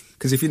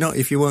 Because if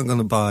you weren't going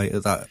to buy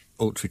at that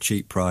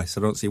ultra-cheap price,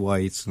 I don't see why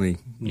you'd suddenly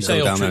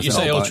go down there and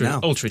say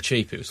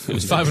ultra-cheap. It was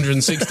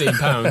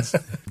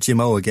 £516. Jim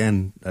O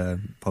again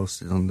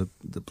posted on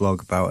the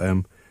blog about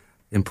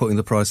in putting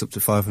the price up to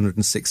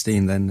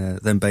 516,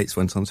 then Bates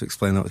went on to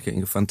explain that I was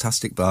getting a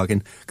fantastic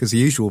bargain because the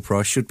usual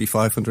price should be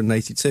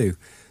 582.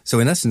 So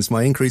in essence,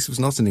 my increase was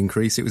not an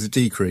increase, it was a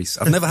decrease.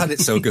 I've never had it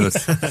so good.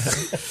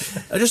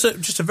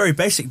 Just a very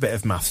basic bit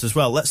of maths as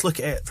well. Let's look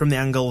at it from the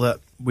angle that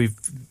we've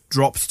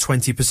dropped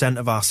 20%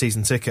 of our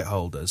season ticket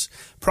holders.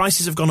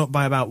 Prices have gone up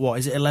by about,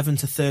 11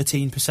 to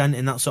 13%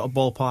 in that sort of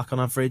ballpark on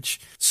average.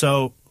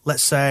 So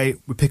let's say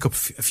we pick up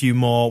a few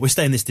more. We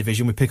stay in this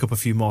division. We pick up a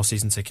few more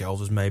season ticket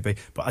holders, maybe.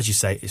 But as you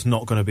say, it's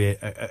not going to be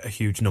a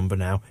huge number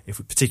now,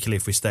 particularly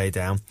if we stay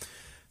down.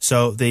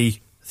 So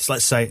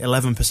let's say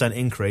 11%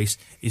 increase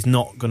is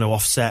not going to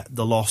offset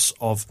the loss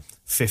of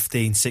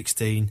 15,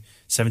 16,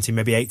 17,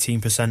 maybe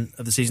 18%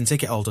 of the season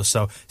ticket holders.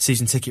 So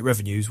season ticket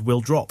revenues will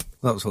drop.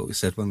 That was what we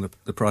said when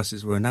the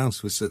prices were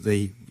announced, was that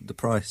the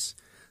price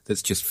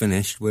that's just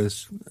finished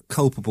was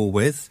culpable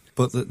with,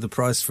 but the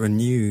price for a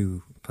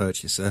new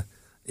purchaser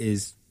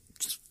is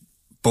just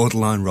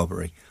borderline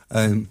robbery.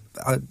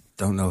 That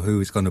don't know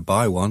who is going to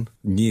buy one,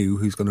 new,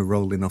 who's going to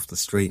roll in off the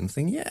street and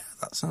think, yeah,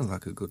 that sounds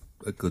like a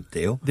good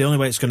deal. The only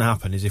way it's going to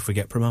happen is if we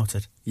get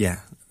promoted. Yeah,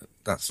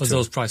 that's true. But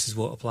those prices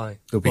won't apply.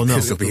 They'll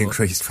be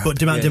increased. But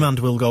demand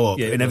will go up,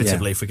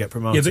 inevitably, if we get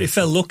promoted. Yeah, but it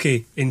felt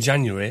lucky in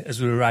January,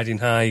 as we were riding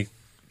high,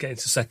 getting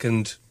to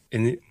second,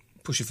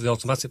 pushing for the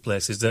automatic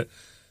places, that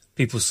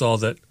people saw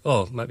that,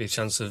 might be a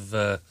chance of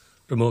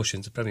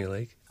promotion to Premier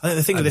League. I think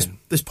the thing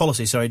with this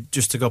policy, sorry,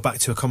 just to go back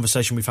to a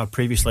conversation we've had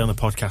previously on the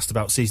podcast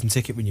about season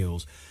ticket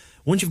renewals.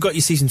 Once you've got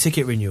your season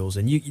ticket renewals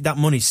and that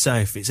money's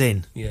safe, it's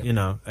in,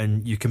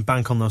 and you can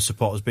bank on those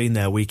supporters being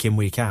there week in,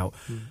 week out.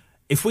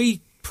 If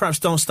we perhaps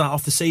don't start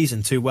off the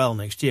season too well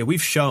next year,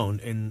 we've shown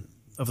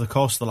over the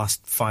course of the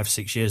last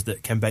 5-6 years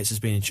that Ken Bates has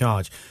been in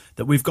charge,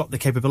 that we've got the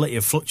capability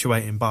of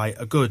fluctuating by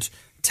a good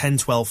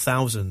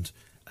 10,000-12,000,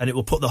 and it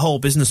will put the whole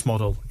business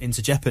model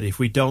into jeopardy if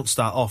we don't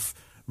start off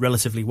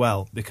relatively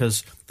well,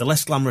 because the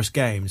less glamorous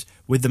games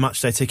with the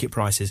matchday ticket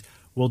prices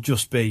will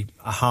just be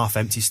a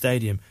half-empty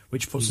stadium,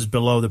 which puts us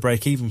below the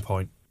break-even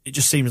point. It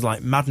just seems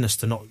like madness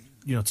to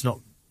not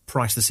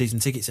price the season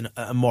tickets at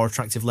a more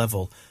attractive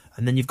level,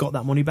 and then you've got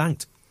that money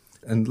banked.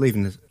 And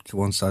leaving to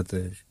one side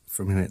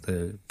for a minute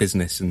the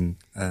business and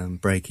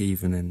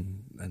break-even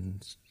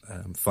and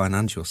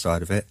financial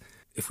side of it,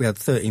 if we had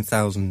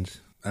 13,000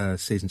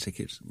 season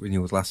tickets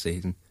renewals last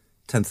season,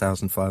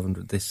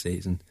 10,500 this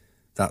season,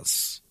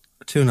 that's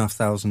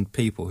 2,500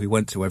 people who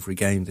went to every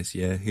game this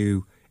year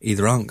who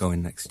either aren't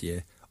going next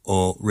year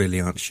or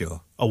really aren't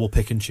sure. Or will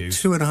pick and choose.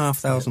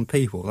 2,500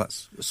 people,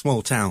 that's a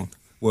small town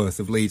worth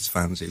of Leeds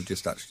fans who've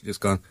just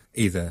gone,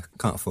 either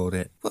can't afford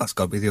it, well, that's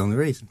got to be the only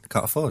reason,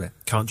 can't afford it.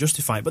 Can't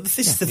justify it. But this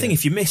is the thing,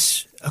 if you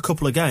miss a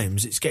couple of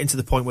games, it's getting to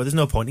the point where there's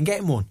no point in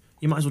getting one.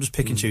 You might as well just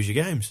pick and choose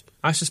your games.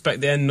 I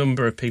suspect the end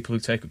number of people who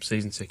take up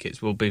season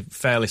tickets will be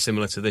fairly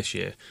similar to this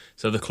year.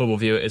 So the club will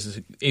view it as,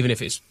 even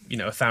if it's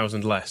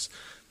 1,000 less,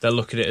 they'll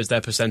look at it as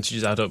their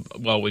percentages add up.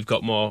 Well,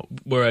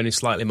 we're earning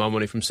slightly more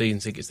money from season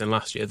tickets than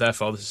last year,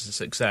 therefore this is a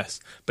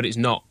success. But it's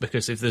not,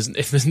 because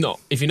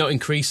if you're not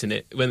increasing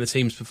it when the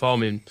team's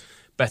performing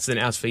better than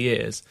it has for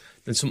years,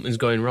 then something's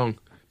going wrong.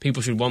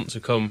 People should want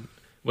to come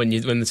when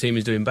the team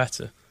is doing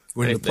better.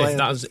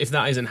 If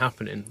that isn't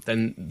happening,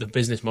 then the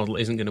business model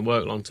isn't going to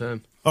work long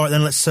term. All right,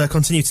 then let's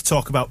continue to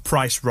talk about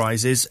price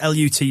rises.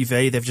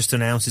 LUTV, they've just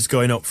announced, is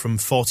going up from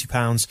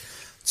 £40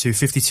 to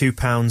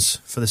 £52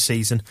 for the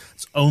season.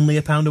 It's only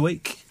 £1 a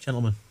week,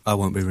 gentlemen. I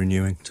won't be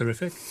renewing.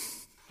 Terrific.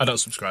 I don't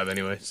subscribe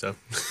anyway, so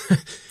it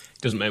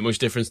doesn't make much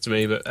difference to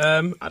me. But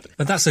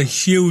that's a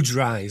huge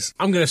rise.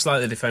 I'm going to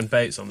slightly defend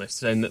Bates on this,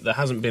 saying that there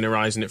hasn't been a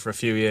rise in it for a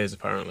few years,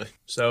 apparently.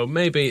 So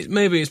maybe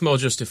it's more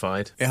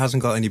justified. It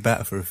hasn't got any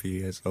better for a few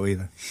years, though,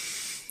 either.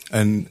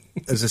 And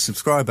as a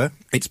subscriber,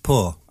 it's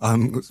poor.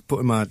 I'm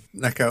putting my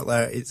neck out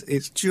there.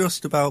 It's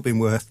just about been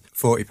worth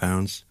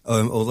 £40.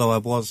 Although I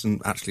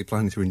wasn't actually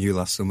planning to renew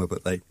last summer,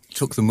 but they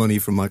took the money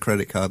from my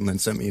credit card and then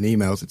sent me an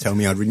email to tell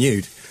me I'd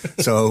renewed.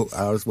 So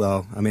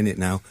I'm in it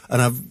now.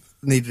 And I've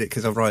needed it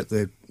because I write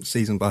the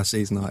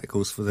season-by-season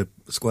articles for the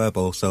Square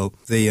Bowl. So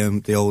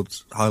the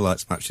old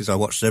highlights matches, I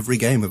watched every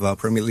game of our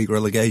Premier League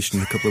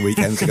relegation a couple of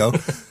weekends ago.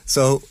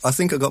 So I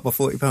think I got my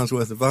 £40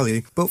 worth of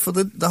value. But for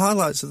the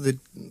highlights of the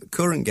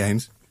current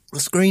games, the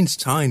screen's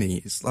tiny.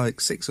 It's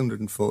like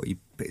 640.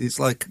 It's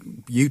like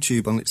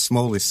YouTube on its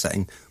smallest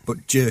setting,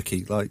 but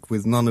jerky. Like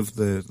with none of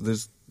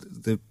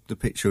the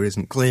picture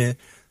isn't clear.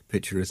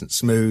 Picture isn't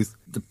smooth.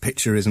 The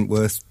picture isn't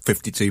worth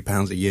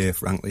 £52 a year,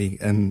 frankly.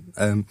 And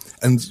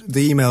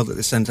the email that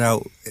they sent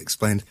out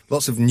explained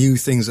lots of new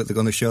things that they're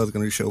going to show. They're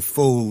going to show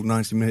full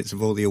 90 minutes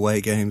of all the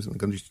away games, and they're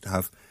going to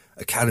have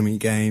academy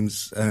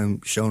games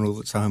shown all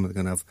the time. They're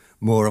going to have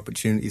more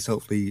opportunities,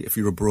 hopefully, if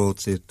you're abroad,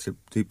 to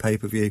do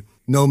pay-per-view.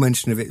 No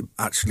mention of it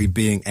actually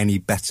being any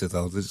better,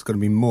 though. There's going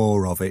to be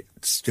more of it,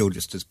 still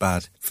just as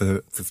bad,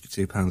 for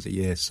 £52 a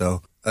year.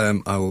 So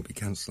I will be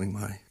cancelling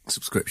my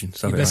subscription.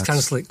 Sorry, you best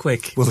cancel it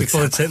quick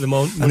before they take the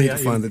money I need to out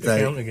find the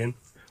day again.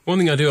 One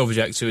thing I do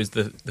object to is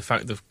the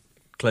fact they've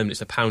claimed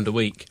it's £1 a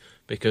week,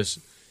 because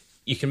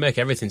you can make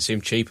everything seem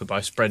cheaper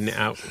by spreading it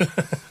out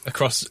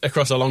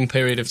across a long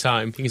period of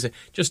time. You can say,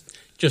 just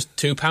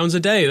 £2 a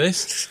day,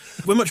 this.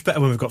 We're much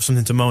better when we've got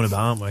something to moan about,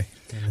 aren't we?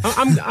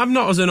 I'm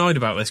not as annoyed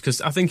about this,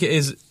 because I think it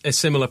is a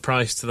similar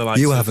price to the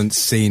likes You haven't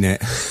seen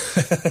it.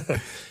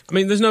 I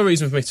mean, there's no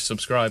reason for me to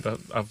subscribe.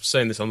 I was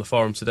saying this on the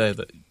forum today,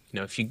 that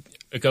if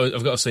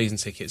I've got a season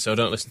ticket, so I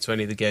don't listen to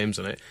any of the games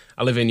on it.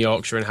 I live in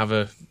Yorkshire and have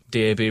a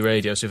DAB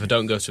radio, so if I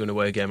don't go to an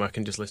away game, I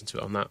can just listen to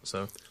it on that.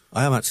 So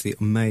I am actually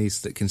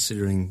amazed that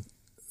considering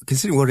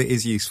what it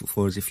is useful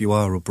for, is if you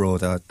are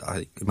abroad,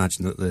 I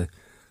imagine that the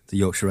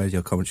Yorkshire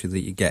radio commentary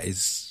that you get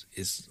is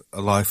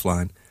a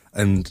lifeline.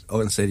 And all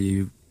I can say to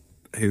you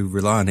who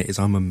rely on it is,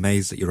 I'm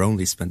amazed that you're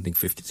only spending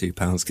 £52,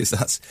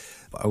 because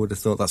I would have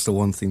thought that's the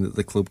one thing that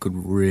the club could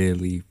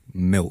really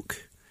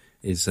milk,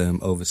 is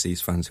overseas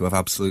fans who have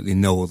absolutely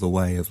no other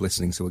way of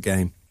listening to a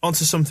game. On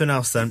to something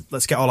else then.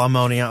 Let's get all our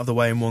moaning out of the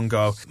way in one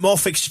go. More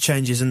fixture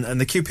changes, and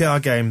the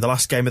QPR game, the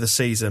last game of the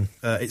season,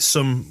 it's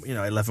some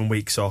 11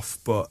 weeks off,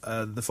 but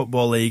the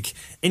Football League,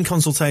 in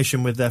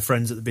consultation with their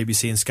friends at the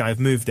BBC and Sky, have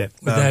moved it.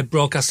 With their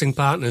broadcasting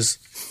partners,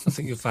 I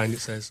think you'll find it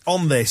says.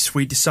 On this,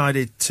 we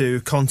decided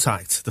to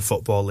contact the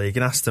Football League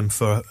and ask them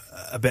for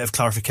a bit of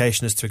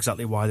clarification as to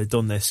exactly why they'd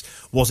done this.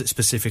 Was it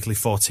specifically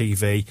for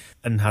TV,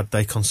 and had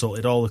they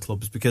consulted all the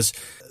clubs? Because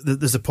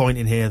there's a point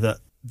in here that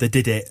they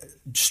did it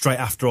straight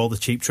after all the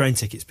cheap train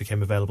tickets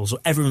became available, so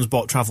everyone's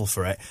bought travel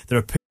for it. There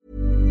are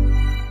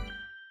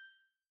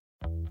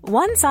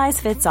One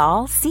size fits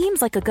all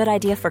seems like a good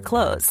idea for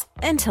clothes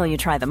until you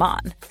try them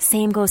on.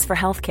 Same goes for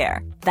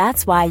healthcare.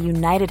 That's why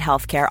United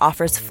Healthcare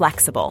offers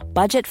flexible,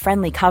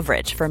 budget-friendly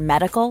coverage for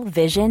medical,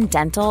 vision,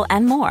 dental,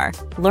 and more.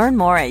 Learn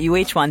more at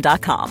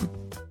uh1.com.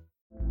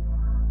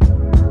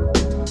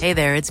 Hey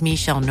there, it's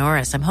Michelle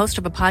Norris. I'm host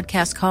of a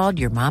podcast called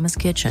Your Mama's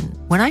Kitchen.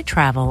 When I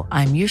travel,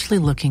 I'm usually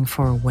looking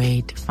for a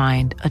way to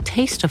find a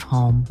taste of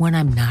home when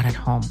I'm not at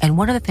home. And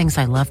one of the things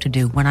I love to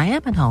do when I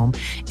am at home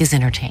is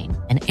entertain.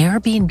 And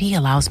Airbnb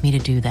allows me to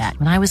do that.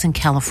 When I was in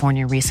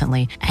California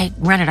recently, I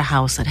rented a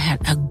house that had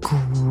a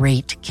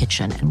great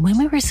kitchen. And when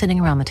we were sitting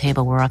around the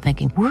table, we were all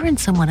thinking, we're in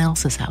someone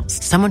else's house.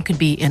 Someone could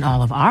be in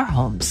all of our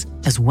homes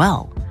as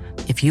well.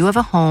 If you have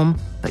a home,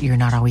 but you're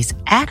not always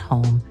at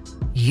home,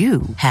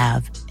 you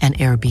have an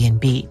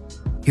Airbnb.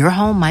 Your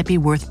home might be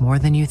worth more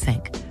than you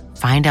think.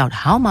 Find out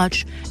how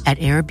much at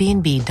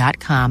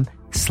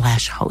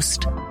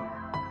airbnb.com/host.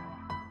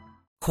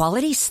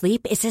 Quality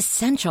sleep is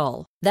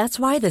essential. That's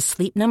why the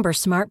Sleep Number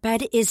Smart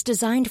Bed is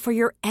designed for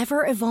your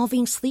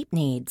ever-evolving sleep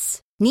needs.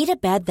 Need a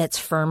bed that's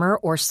firmer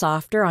or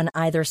softer on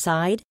either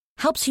side?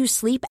 Helps you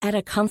sleep at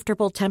a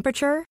comfortable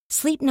temperature?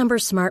 Sleep Number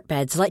Smart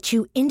Beds let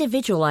you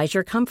individualize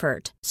your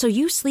comfort, so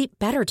you sleep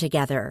better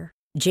together.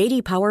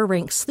 J.D. Power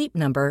ranks Sleep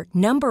Number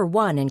number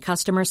 1 in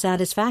customer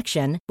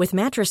satisfaction with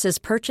mattresses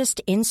purchased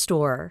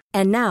in-store.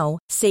 And now,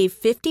 save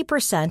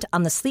 50%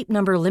 on the Sleep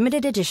Number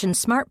Limited Edition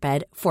Smart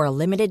Bed for a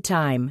limited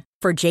time.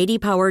 For J.D.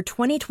 Power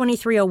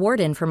 2023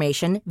 award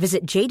information,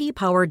 visit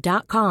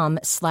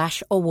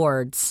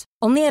jdpower.com/awards.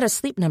 Only at a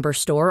Sleep Number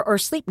store or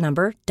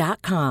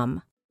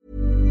sleepnumber.com.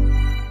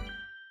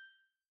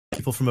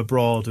 people from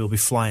abroad who will be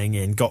flying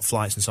in, got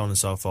flights and so on and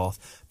so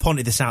forth,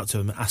 pointed this out to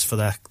them, asked for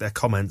their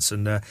comments,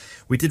 and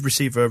we did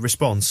receive a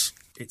response.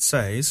 It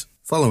says,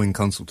 following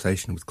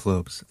consultation with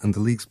clubs and the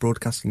league's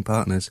broadcasting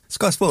partners,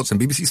 Sky Sports and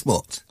BBC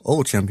Sport,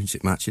 all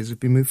championship matches have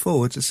been moved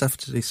forward to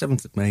Saturday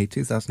 7th of May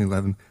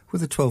 2011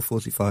 with a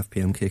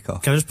 12:45pm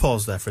kick-off. Can I just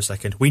pause there for a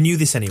second? We knew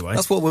this anyway.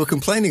 That's what we were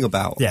complaining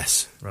about.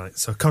 Yes, right,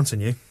 so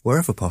continue.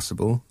 Wherever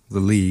possible, the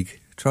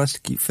league tries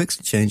to keep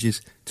fixture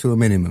changes to a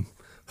minimum.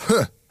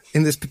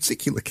 In this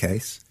particular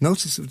case,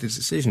 notice of the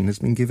decision has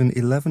been given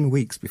 11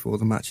 weeks before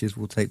the matches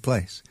will take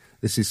place.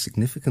 This is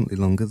significantly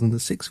longer than the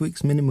 6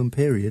 weeks minimum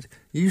period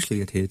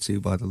usually adhered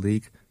to by the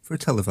league for a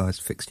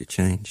televised fixture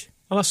change.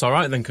 Well, that's all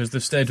right then, because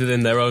they've stayed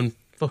within their own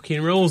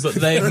fucking rules that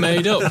they've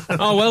made up.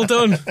 Oh, well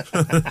done.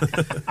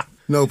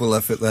 Noble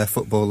effort there,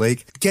 Football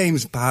League.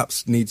 Games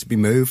perhaps need to be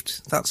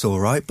moved, that's all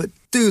right, but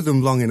do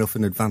them long enough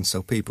in advance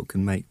so people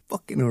can make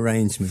fucking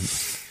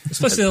arrangements.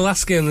 Especially the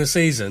last game of the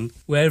season,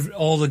 where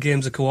all the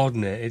games are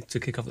coordinated to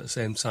kick off at the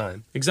same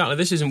time. Exactly.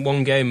 This isn't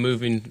one game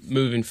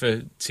moving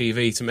for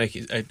TV to make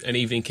it an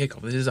evening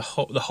kick-off. This is the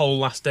whole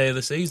last day of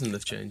the season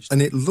they've changed.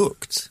 And it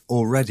looked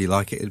already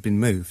like it had been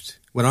moved.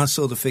 When I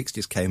saw the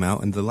fixtures came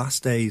out, and the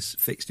last day's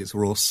fixtures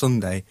were all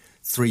Sunday,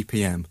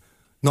 3pm.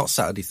 Not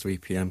Saturday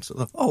 3pm.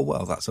 So, oh,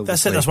 well, that's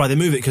obviously... That's why they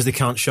move it, because they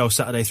can't show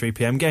Saturday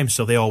 3pm games,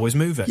 so they always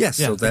move it. Yes,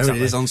 so there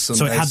exactly. It is on Sunday.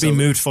 So it had been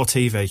moved for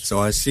TV. So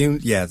I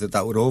assumed,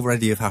 that would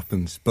already have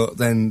happened. But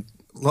then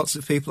lots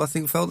of people, I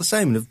think, felt the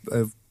same and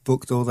have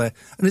booked all their...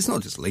 And it's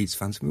not just Leeds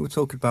fans. I mean, we're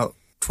talking about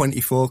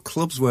 24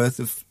 clubs worth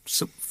of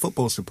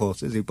football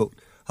supporters who booked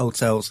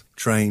hotels,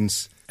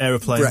 trains...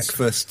 Aeroplanes.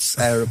 Breakfasts,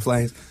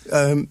 aeroplanes...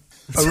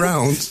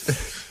 around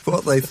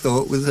what they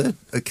thought was a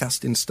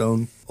cast in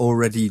stone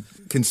already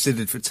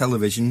considered for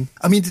television.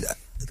 I mean,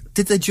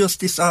 did they just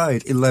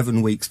decide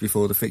 11 weeks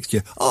before the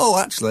fixture, oh,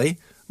 actually,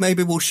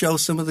 maybe we'll show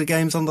some of the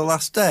games on the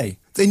last day?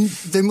 They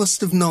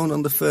must have known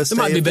on the first day.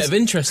 There might be a bit of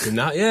interest in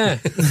that, yeah.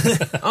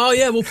 Oh,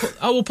 yeah, we'll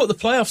put the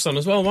playoffs on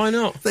as well, why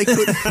not? They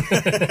could...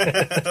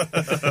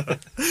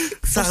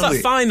 What's that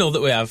final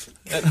that we have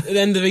at the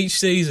end of each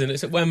season?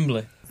 It's at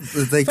Wembley.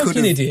 They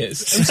fucking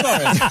idiots. I'm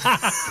sorry.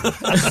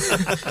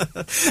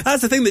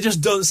 That's the thing, they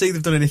just don't see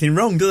they've done anything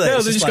wrong, do they?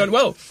 No, they're just going,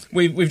 well,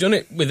 we've done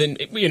it within,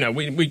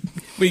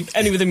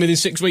 anything within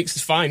 6 weeks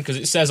is fine, because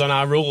it says on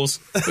our rules,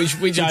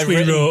 which I've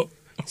wrote.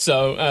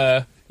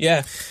 So,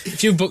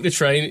 if you've booked a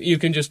train, you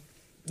can just,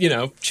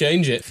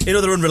 change it. In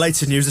other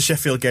unrelated news, the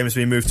Sheffield game has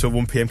been moved to a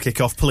 1pm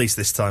kick-off. Police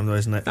this time, though,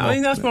 isn't it? I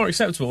think that's more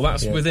acceptable.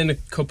 That's within a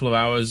couple of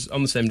hours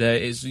on the same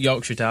day. It's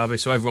Yorkshire Derby,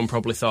 so everyone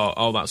probably thought,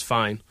 oh, that's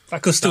fine.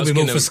 That could still be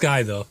moved for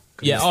Sky, though.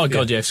 Yeah, oh,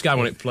 God, yeah. If Sky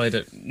when it played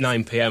at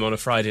 9pm on a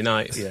Friday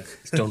night. Yeah,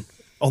 it's done.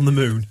 On the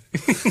moon.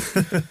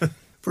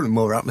 Probably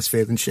more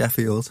atmosphere than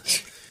Sheffield.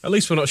 At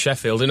least we're not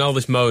Sheffield. In all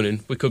this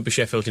moaning, we could be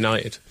Sheffield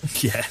United.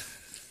 Yeah.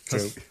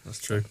 That's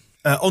true.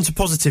 On to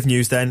positive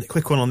news then.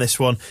 Quick one on this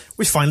one.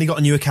 We've finally got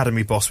a new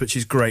academy boss, which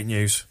is great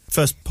news.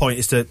 First point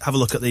is to have a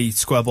look at the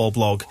Squareball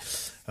blog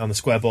on the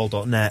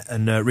squareball.net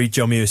and read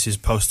Joe Mewis's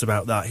post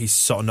about that. He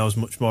sort of knows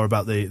much more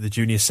about the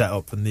junior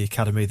setup and the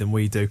academy than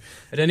we do.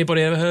 Had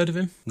anybody ever heard of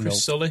him? Chris Nope.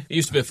 Sully? He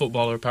used to be a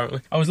footballer, apparently.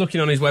 I was looking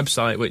on his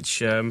website, which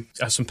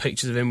has some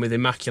pictures of him with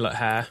immaculate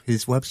hair.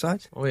 His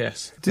website? Oh,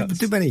 yes.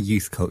 Do many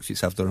youth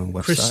coaches have their own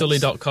websites?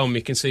 ChrisSully.com,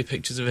 you can see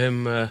pictures of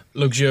him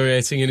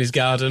luxuriating in his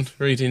garden,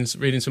 reading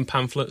some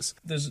pamphlets.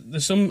 There's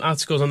some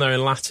articles on there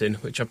in Latin,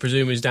 which I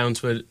presume is down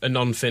to a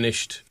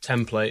non-finished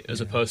template,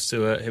 as opposed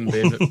to him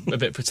being a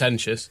bit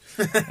pretentious.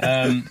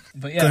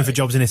 But yeah, Going for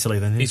jobs in Italy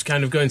then. he's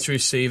kind of going through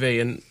his CV,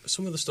 and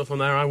some of the stuff on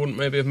there I wouldn't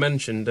maybe have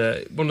mentioned.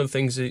 One of the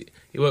things, he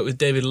worked with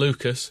David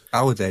Lucas.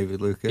 Our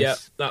David Lucas. Yeah,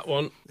 that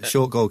one.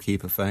 Short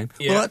goalkeeper fame.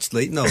 Yeah. Well,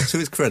 actually, no, to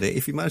his credit,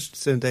 if you managed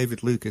to turn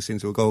David Lucas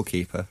into a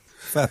goalkeeper,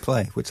 fair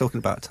play. We're talking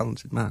about a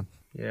talented man.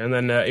 Yeah, and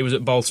then he was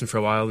at Bolton for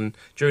a while, and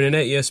during an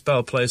 8-year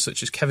spell, players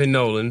such as Kevin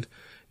Noland,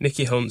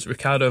 Nicky Hunt,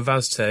 Ricardo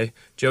Vazte,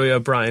 Joey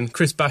O'Brien,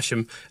 Chris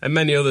Basham, and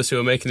many others who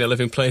were making a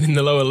living playing in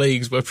the lower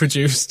leagues were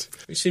produced,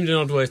 which seemed an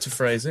odd way to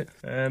phrase it.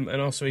 And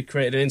also he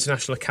created an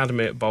international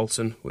academy at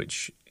Bolton,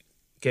 which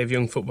gave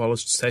young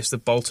footballers to taste the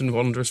Bolton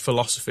Wanderers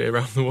philosophy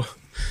around the world.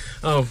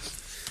 Oh,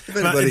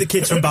 The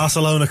kids from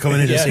Barcelona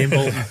coming in to see him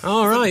Bolton.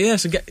 all right, yeah,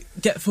 so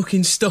get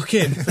fucking stuck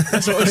in.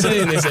 That's what we're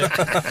saying, is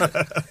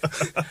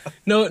it?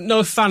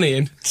 No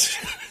fannying.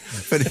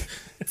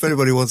 If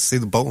anybody wants to see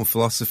the Bolton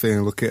philosophy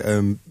and look at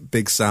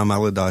Big Sam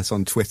Allardyce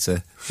on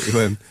Twitter,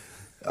 I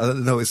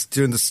don't know, it's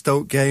during the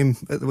Stoke game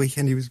at the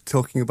weekend, he was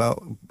talking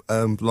about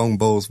long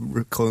balls,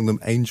 calling them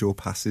angel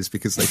passes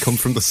because they come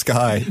from the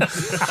sky.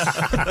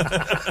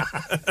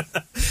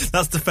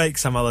 That's the fake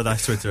Sam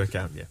Allardyce Twitter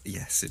account, yeah.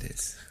 Yes, it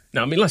is.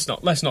 No, I mean, let's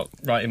not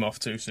write him off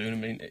too soon. I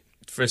mean,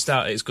 for a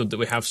start, it's good that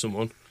we have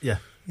someone, Yeah.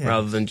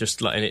 rather than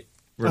just letting it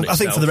run I itself.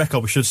 think for the record,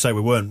 we should say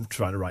we weren't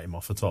trying to write him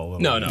off at all.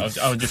 No,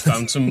 I just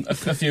found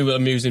a few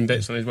amusing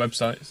bits on his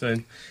website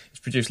saying he's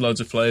produced loads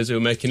of players who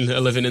are making a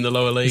living in the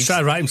lower He's leagues. trying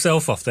to write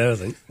himself off there, I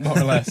think. More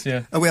or less,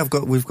 yeah. And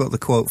we've got the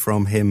quote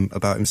from him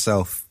about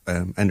himself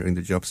entering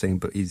the job, saying,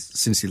 but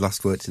since he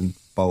last worked in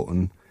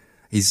Bolton,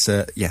 he's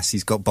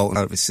got Bolton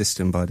out of his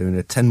system by doing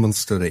a 10-month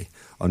study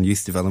on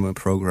youth development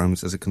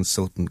programmes as a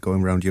consultant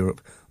going around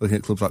Europe, looking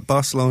at clubs like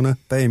Barcelona,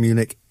 Bayern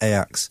Munich,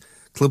 Ajax,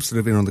 clubs that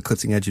have been on the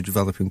cutting edge of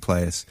developing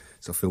players,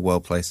 so feel well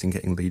placed in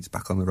getting Leeds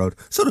back on the road.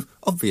 Sort of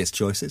obvious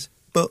choices,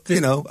 but,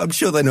 I'm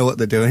sure they know what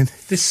they're doing.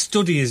 This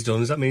study is done.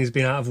 Does that mean he's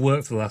been out of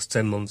work for the last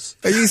 10 months?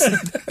 Are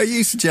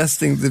you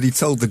suggesting that he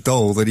told the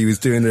Dole that he was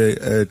doing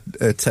a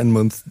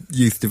 10-month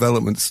youth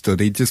development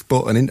study, just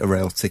bought an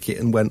Interrail ticket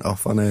and went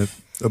off on a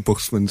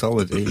busman's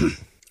holiday?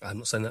 I'm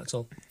not saying that at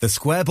all. The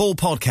Squareball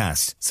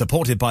Podcast,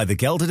 supported by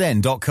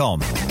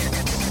thegeldeden.com.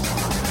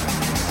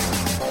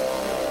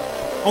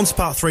 On to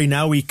part 3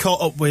 now. We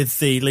caught up with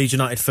the Leeds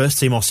United first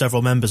team, or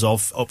several members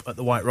of, up at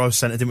the White Rose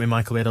Centre, didn't we,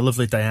 Michael? We had a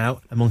lovely day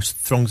out amongst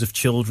throngs of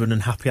children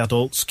and happy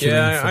adults.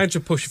 Yeah, I had to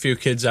push a few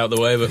kids out the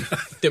way, but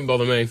didn't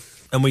bother me.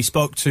 And we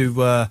spoke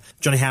to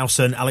Johnny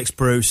Howson, Alex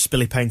Bruce,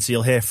 Billy Painter.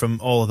 You'll hear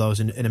from all of those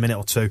in a minute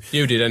or two.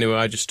 You did anyway.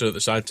 I just stood at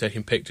the side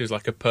taking pictures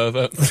like a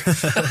pervert.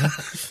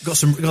 Got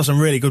some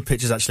really good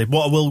pictures, actually.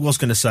 What I was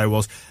going to say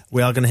was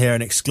we are going to hear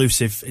an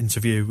exclusive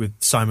interview with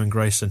Simon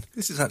Grayson.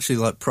 This is actually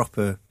like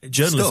proper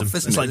journalism. stuff,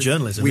 isn't It's it? like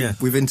journalism, yeah.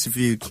 We've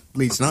interviewed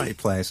Leeds United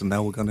players, and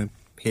now we're going to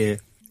hear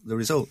the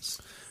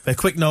results. A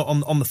quick note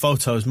on the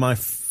photos. My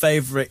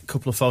favourite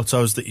couple of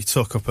photos that you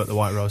took up at the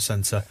White Rose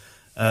Centre.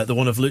 The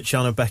one of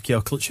Luciano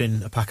Becchio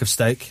clutching a pack of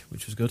steak,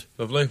 which was good.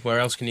 Lovely. Where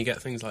else can you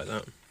get things like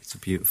that? It's a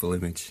beautiful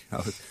image.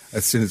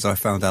 As soon as I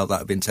found out that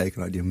had been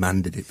taken, I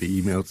demanded it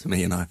be emailed to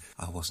me, and I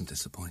wasn't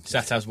disappointed.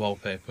 Set as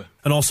wallpaper.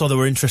 And also there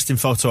were interesting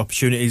photo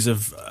opportunities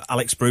of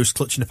Alex Bruce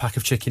clutching a pack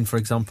of chicken, for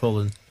example.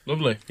 And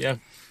Lovely, yeah.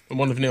 And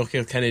one of Neil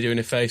Kilkenny doing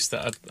a face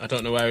that I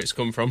don't know where it's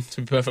come from, to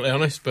be perfectly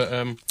honest.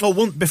 But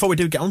before we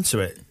do get onto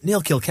it,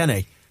 Neil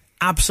Kilkenny,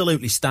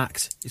 absolutely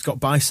stacked. He's got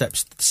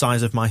biceps the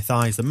size of my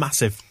thighs. They're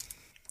massive.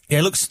 Yeah,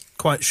 he looks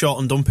quite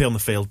short and dumpy on the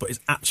field, but he's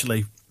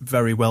actually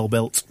very well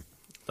built.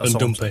 And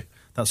dumpy.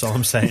 That's all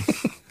I'm saying.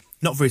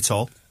 Not very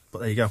tall, but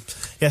there you go.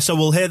 Yeah, so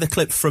we'll hear the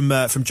clip from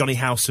Johnny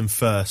Howson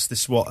first.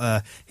 This is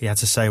what he had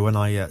to say when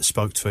I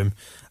spoke to him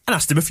and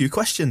asked him a few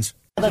questions.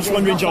 Just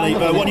wondering, Johnny,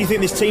 what do you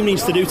think this team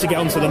needs to do to get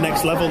on to the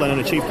next level then and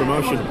achieve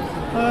promotion?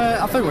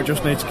 I think we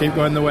just need to keep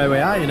going the way we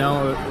are.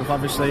 We've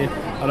obviously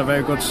had a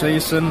very good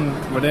season.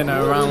 We're in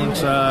and around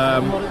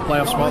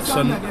playoff spots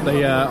and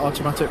the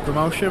automatic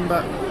promotion,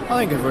 but I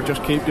think if we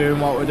just keep doing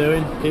what we're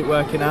doing, keep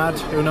working hard,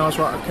 who knows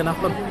what can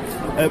happen.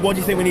 What do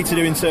you think we need to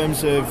do in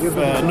terms of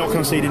not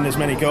conceding as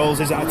many goals?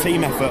 Is that a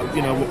team effort?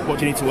 What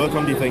do you need to work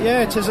on, do you think?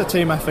 Yeah, it is a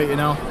team effort,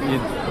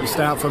 You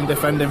start from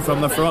defending from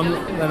the front,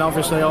 then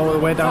obviously all the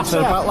way down to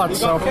the back lads.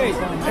 So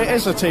it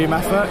is a team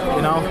effort,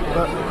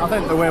 but I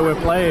think the way we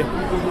play,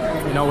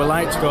 we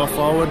like to go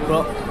forward,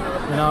 but,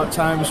 at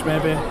times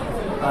maybe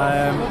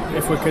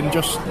if we can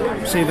just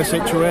see the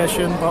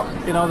situation. But,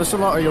 there's a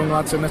lot of young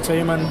lads in the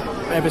team,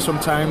 and maybe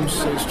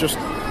sometimes it's just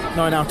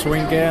knowing how to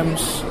win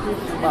games.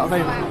 But I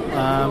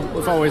think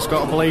we've always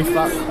got a belief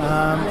that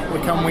we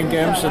can win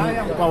games,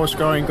 and while we're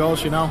scoring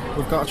goals, we've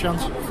got a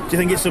chance. Do you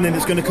think it's something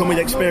that's going to come with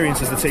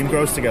experience as the team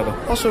grows together?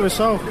 Possibly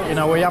so.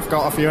 We have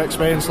got a few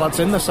experienced lads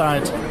in the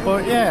side,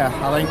 but yeah,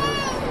 I think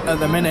at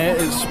the minute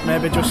it's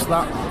maybe just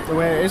that the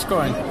way it is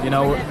going.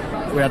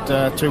 We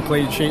had 2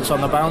 clean sheets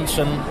on the bounce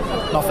and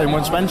nothing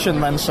was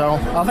mentioned then, so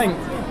I think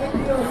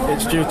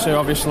it's due to,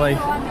 obviously,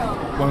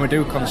 when we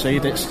do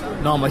concede, it's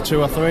normally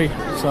 2 or 3,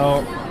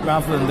 so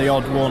rather than the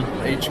odd one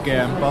each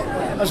game. But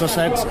as I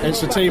said,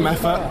 it's a team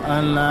effort,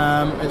 and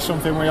it's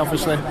something we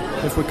obviously,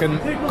 if we can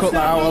cut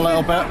that out a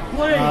little bit,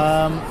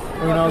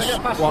 who knows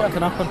what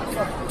can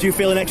happen. Do you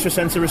feel an extra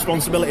sense of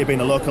responsibility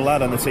being a local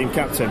lad and the team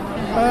captain?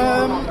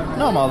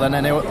 No more than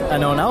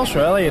anyone else,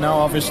 really.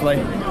 Obviously,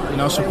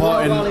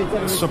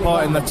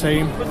 supporting the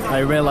team,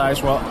 they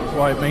realise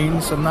what it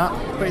means and that.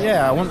 But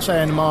yeah, I wouldn't say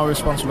any more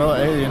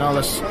responsibility.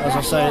 As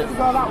I say,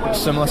 it's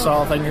a similar sort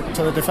of thing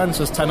to the defence.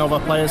 There's 10 other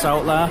players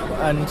out there,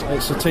 and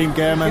it's a team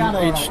game,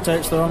 and each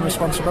takes their own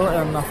responsibility,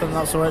 and I think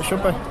that's the way it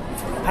should be.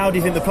 How do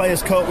you think the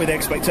players cope with the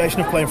expectation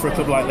of playing for a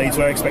club like Leeds,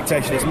 where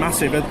expectation is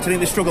massive? Do you think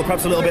they struggled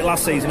perhaps a little bit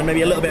last season and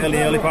maybe a little bit in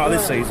the early part of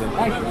this season?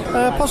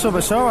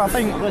 Possibly so. I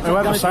think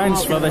whoever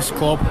signs for this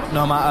club,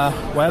 no matter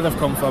where they've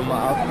come from,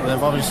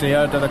 they've obviously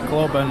heard of the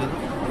club and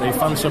the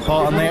fan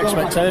support and the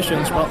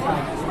expectations. But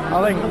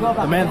I think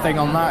the main thing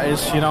on that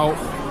is,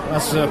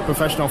 as a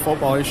professional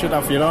footballer, you should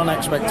have your own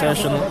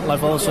expectation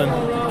levels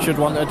and should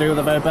want to do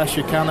the very best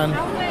you can. And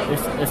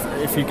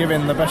if you give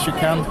in the best you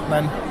can,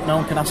 then no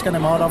one can ask any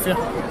more of you.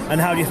 And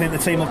how do you think the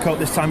team will cope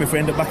this time if we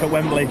end up back at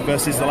Wembley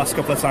versus the last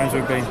couple of times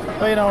we've been?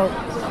 Well,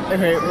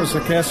 if it was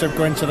a case of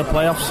going to the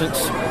playoffs,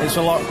 it's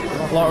a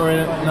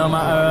lottery no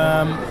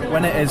matter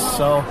when it is.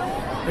 So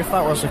if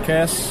that was the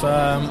case,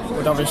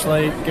 we'd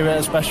obviously give it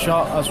its best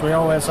shot, as we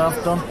always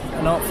have done,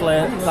 and hopefully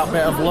that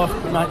bit of luck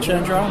might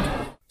change around.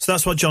 So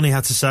that's what Johnny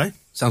had to say.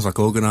 Sounds like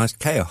organised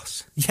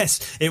chaos.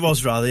 Yes, it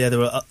was rather. Yeah, there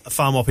were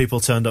far more people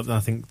turned up than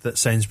I think that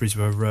Sainsbury's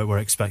were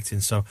expecting.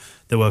 So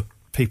there were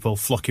people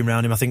flocking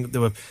around him. I think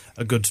there were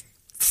a good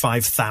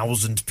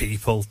 5,000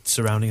 people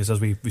surrounding us as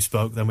we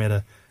spoke. Then we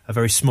had a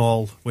very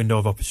small window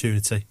of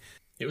opportunity.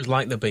 It was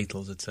like the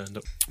Beatles had turned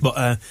up.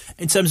 But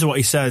in terms of what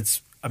he said,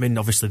 I mean,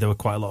 obviously there were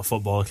quite a lot of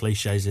footballer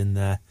cliches in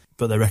there,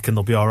 but they reckon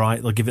they'll be all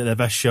right. They'll give it their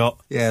best shot.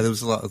 Yeah, there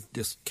was a lot of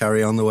just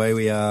carry on the way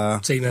we are.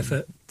 Team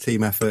effort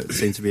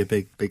seemed to be a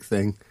big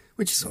thing,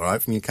 which is all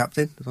right from your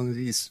captain, as long as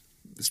he's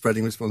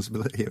spreading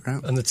responsibility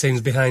around. And the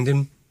team's behind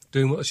him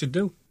doing what they should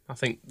do. I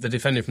think the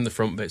defending from the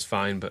front bit's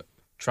fine, but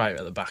try it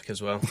at the back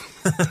as well.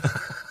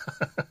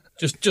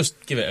 just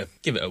give it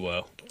a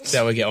whirl. See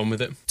how we get on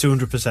with it.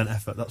 200%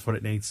 effort, that's what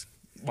it needs.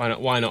 Why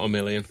not $1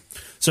 million?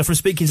 So from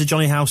speaking to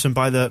Johnny Howson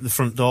by the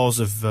front doors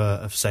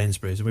of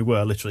Sainsbury's, and we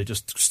were literally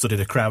just stood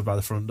in a crowd by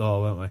the front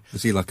door, weren't we?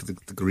 Was he like the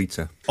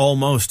greeter?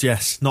 Almost,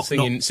 yes.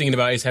 Singing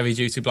about his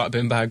heavy-duty black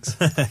bin bags.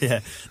 Yeah,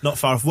 not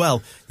far off.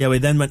 Well, yeah, we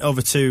then went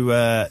over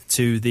to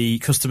the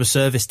customer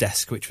service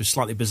desk, which was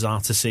slightly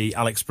bizarre to see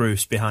Alex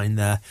Bruce behind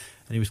there.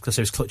 And he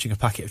was clutching a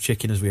packet of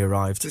chicken as we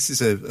arrived. This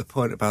is a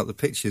point about the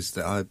pictures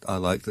that I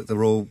like, that they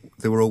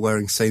were all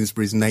wearing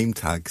Sainsbury's name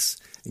tags,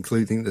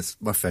 including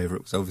my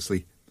favourite was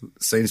obviously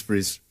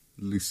Sainsbury's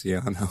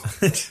Luciano.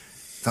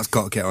 That's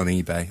got to get on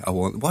eBay.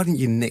 Why didn't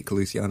you nick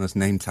Luciano's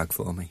name tag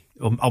for me?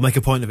 I'll make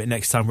a point of it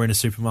next time we're in a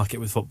supermarket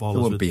with footballers.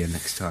 There won't be a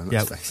next time.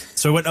 Yeah.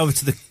 So I went over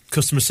to the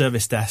customer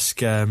service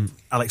desk.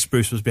 Alex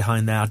Bruce was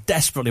behind there. I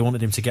desperately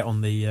wanted him to get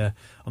on the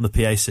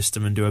PA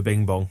system and do a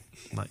bing bong,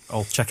 like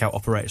all checkout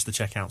operators, the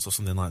checkouts or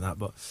something like that.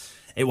 But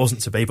it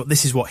wasn't to be. But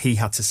this is what he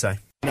had to say.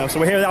 So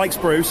we're here with Alex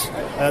Bruce,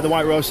 the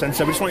White Rose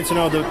Centre. We just wanted to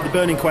know the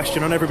burning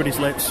question on everybody's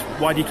lips.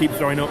 Why do you keep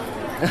throwing up?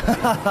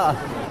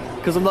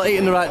 Because I'm not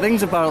eating the right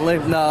things, apparently.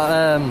 No,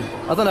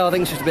 I don't know. I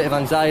think it's just a bit of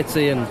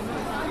anxiety and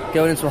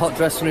going into a hot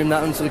dressing room,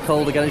 that into the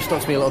cold again. It just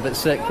knocks me a little bit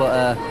sick.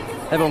 But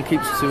everyone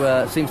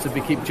seems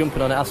to keep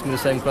jumping on it, asking me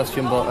the same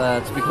question. But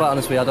to be quite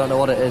honest with you, I don't know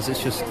what it is.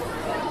 It's just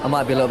I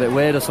might be a little bit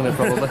weird or something,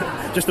 probably.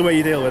 Just the way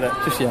you deal with it.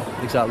 Just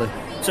exactly.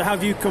 So how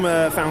have you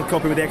found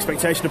coping with the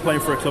expectation of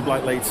playing for a club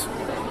like Leeds?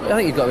 I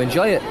think you've got to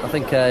enjoy it. I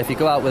think if you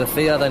go out with a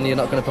fear, then you're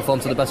not going to perform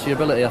to the best of your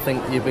ability. I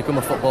think you become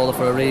a footballer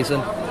for a reason,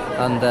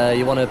 and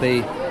you want to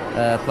be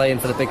playing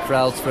for the big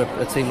crowds for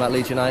a team like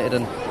Leeds United.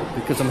 And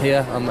because I'm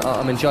here,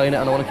 I'm enjoying it,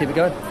 and I want to keep it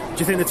going. Do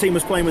you think the team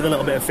was playing with a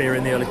little bit of fear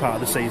in the early part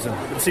of the season?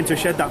 They seem to have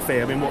shed that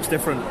fear. I mean, what's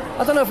different?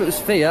 I don't know if it was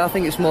fear. I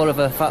think it's more of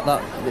a fact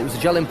that it was a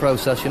gelling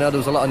process. There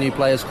was a lot of new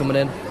players coming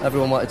in.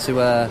 Everyone wanted to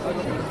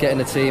get in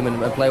the team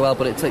and play well,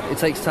 but it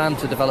takes time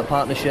to develop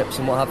partnerships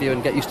and what have you,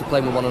 and get used to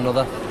playing with one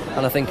another.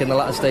 And I think in the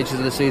latter stages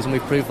of the season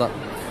we've proved that.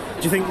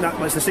 Do you think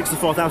that's the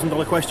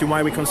 $64,000 question?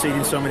 Why are we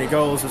conceding so many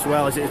goals as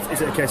well? Is it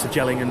a case of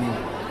gelling and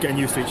getting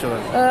used to each other?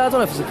 I don't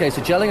know if it's a case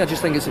of gelling. I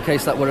just think it's a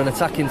case that we're an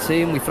attacking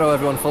team. We throw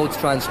everyone forward to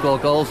try and score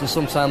goals, and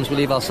sometimes we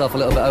leave ourselves a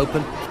little bit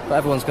open. But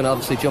everyone's going to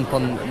obviously jump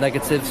on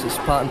negatives. It's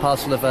part and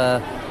parcel of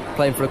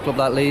playing for a club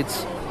like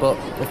Leeds. But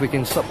if we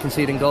can stop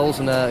conceding goals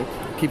and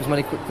keep as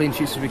many clean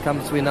sheets as we can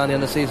between now and the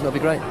end of the season. It'll be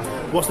great.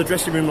 What's the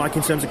dressing room like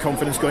in terms of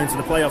confidence going into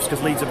the playoffs?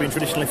 Because Leeds have been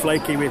traditionally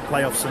flaky with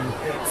playoffs and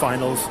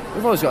finals.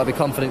 We've always got to be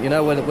confident,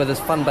 with a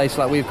fan base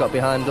like we've got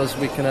behind us.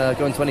 We can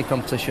go into any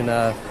competition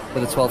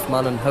with a 12th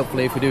man, and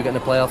hopefully if we do get in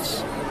the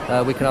playoffs,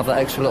 we can have that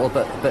extra little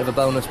bit of a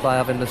bonus by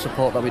having the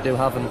support that we do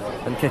have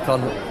and kick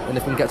on. And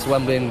if we can get to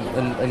Wembley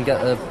and get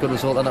a good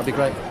result, then that'd be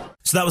great.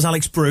 So that was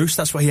Alex Bruce.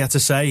 That's what he had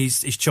to say.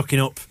 He's chucking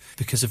up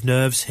because of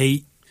nerves,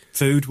 heat,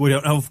 food. We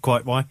don't know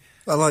quite why.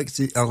 I liked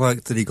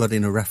that he got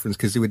in a reference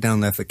because they were down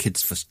there for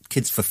kids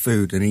for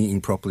food and eating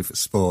properly for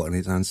sport, and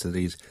his answer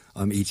is,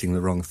 "I'm eating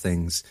the wrong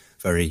things."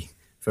 Very,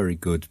 very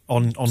good.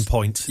 On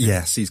point.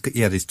 Yes,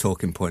 he had his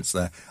talking points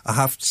there. I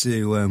have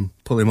to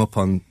pull him up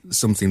on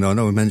something though. I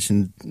know we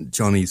mentioned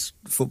Johnny's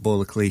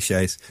footballer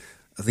cliches.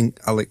 I think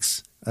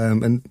Alex,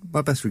 and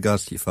my best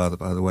regards to your father,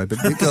 by the way, but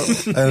we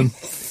got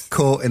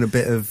caught in a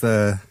bit of...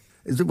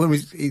 when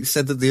he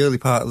said that the early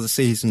part of the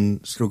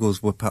season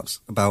struggles were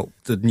perhaps about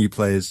the new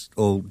players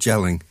all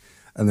gelling,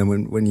 and then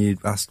when you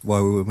asked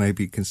why we were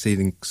maybe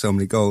conceding so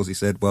many goals, he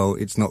said, well,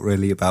 it's not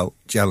really about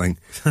gelling.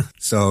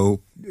 So,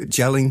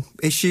 gelling,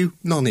 issue,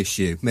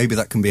 non-issue. Maybe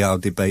that can be our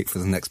debate for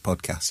the next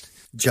podcast.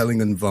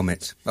 Gelling and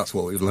vomit. That's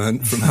what we've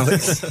learned from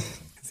Alex.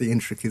 The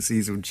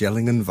intricacies of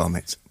gelling and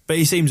vomit. But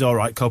he seems all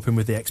right coping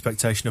with the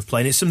expectation of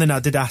playing. It's something I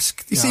did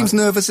ask. He seems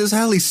nervous as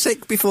hell. He's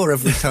sick before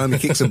every time he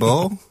kicks a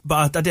ball.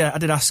 But I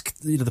did ask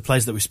the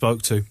players that we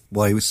spoke to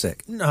why he was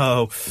sick.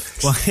 No,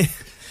 why?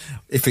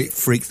 If it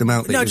freaked them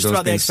out that no, he was just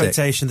about the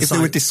expectation. If they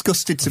were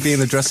disgusted to be in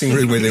the dressing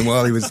room with him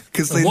while he was,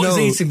 because they what know is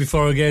he eating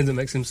before a game that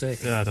makes him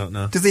sick? Yeah, I don't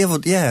know. Did they ever?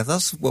 Yeah,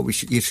 that's what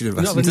you should have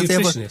asked. Not a Did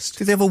nutritionist.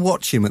 they ever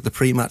watch him at the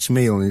pre-match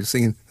meal and he was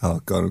thinking,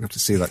 "Oh God, I'm going to have to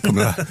see that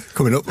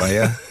coming up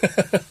later."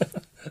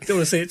 I don't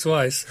want to see it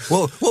twice.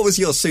 Well, what was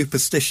your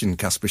superstition,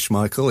 Kasper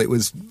Schmeichel? It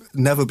was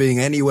never being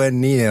anywhere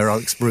near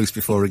Alex Bruce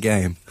before a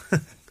game.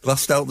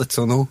 Last out the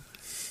tunnel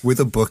with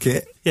a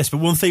bucket. Yes, but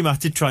one theme I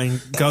did try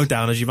and go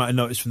down, as you might have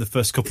noticed from the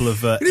first couple of...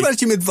 Can you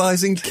imagine him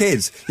advising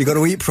kids? You've got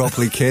to eat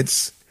properly,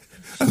 kids.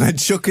 And then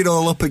chuck it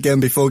all up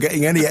again before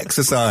getting any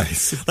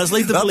exercise. Let's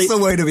leave That's the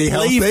way to be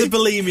healthy. Leave the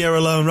bulimia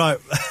alone, right.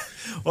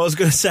 What I was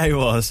going to say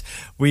was,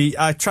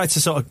 I tried to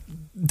sort of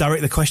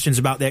direct the questions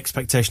about the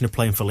expectation of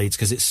playing for Leeds,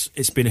 because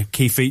it's been a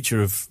key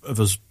feature of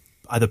us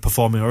either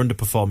performing or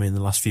underperforming in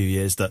the last few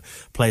years, that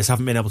players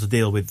haven't been able to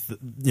deal with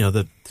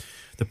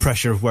the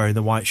pressure of wearing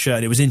the white shirt.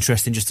 And it was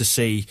interesting just to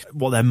see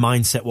what their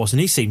mindset was, and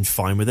he seemed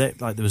fine with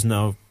it. Like there was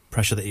no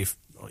pressure that he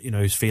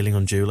was feeling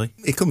unduly.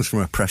 He comes from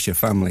a pressure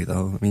family,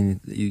 though. I mean,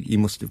 you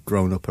must have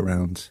grown up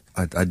around,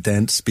 I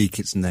daren't speak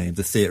its name,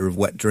 the Theatre of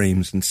Wet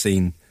Dreams, and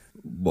seen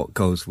what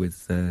goes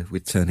with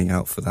turning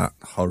out for that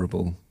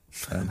horrible,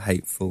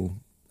 hateful,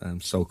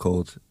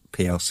 so-called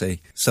PLC.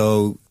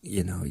 So,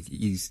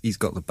 he's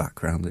got the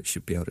background that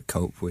should be able to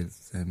cope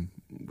with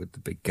the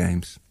big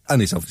games. And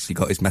he's obviously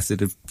got his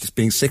method of just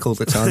being sick all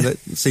the time that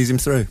sees him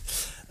through.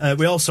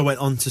 We also went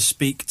on to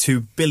speak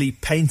to Billy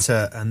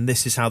Painter, and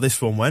this is how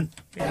this one went.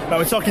 Right,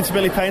 we're talking to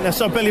Billy Painter.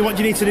 So, Billy, what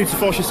do you need to do to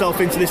force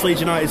yourself into this Leeds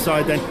United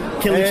side then?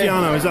 Kill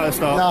Luciano, is that a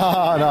start?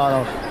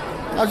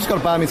 No. I've just got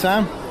to buy my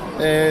time.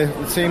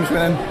 The team's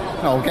winning,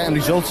 getting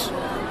results.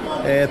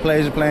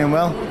 Players are playing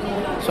well.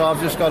 So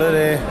I've just got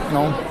to,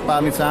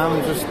 buy my time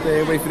and just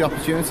wait for the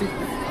opportunity.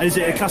 And is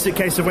it a classic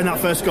case of when that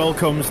first goal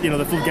comes, the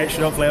floodgates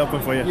should hopefully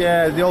open for you?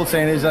 Yeah, the old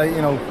saying is that,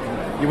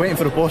 you're waiting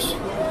for the bus,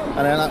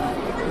 and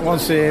then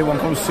once one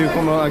comes, two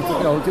come,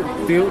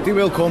 they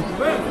will come,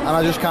 and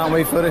I just can't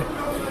wait for it.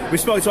 We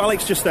spoke to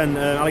Alex just then,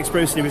 Alex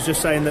Bruce, and he was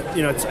just saying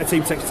that, a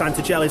team takes time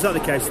to gel. Is that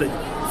the case, that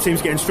the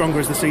team's getting stronger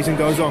as the season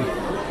goes on?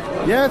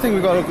 Yeah, I think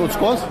we've got a good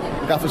squad.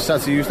 The Gaffer's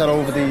had to use that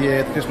over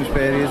the Christmas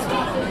period.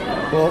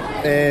 But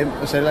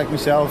I said, like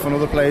myself and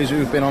other players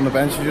who've been on the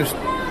bench, you just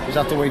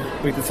have to wait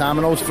the time.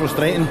 I know it's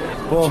frustrating,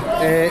 but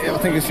I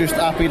think it's just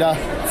happy that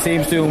the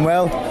team's doing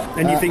well.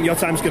 And you think your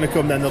time's going to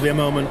come then? There'll be a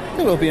moment?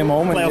 There will be a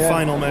moment, Playoff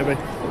final, maybe?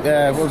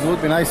 Yeah, well, it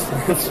would be nice.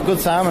 Good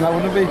time, and that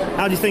wouldn't it be?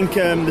 How do you think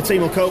the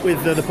team will cope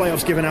with the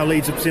playoffs, given how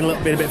Leeds have seen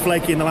a bit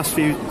flaky in the last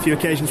few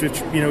occasions?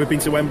 We've been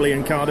to Wembley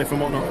and Cardiff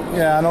and whatnot.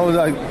 Yeah, I know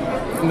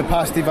that in the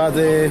past they've had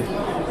a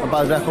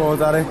bad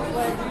record at it,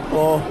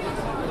 but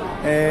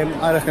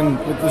I reckon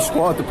with the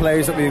squad, the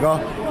players that we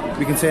got,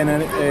 we can turn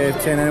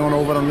anyone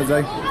over on the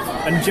day.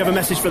 And do you have a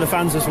message for the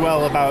fans as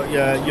well about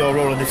your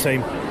role in the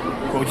team?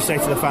 What would you say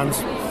to the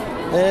fans?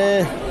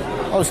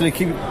 Obviously,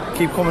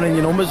 keep coming in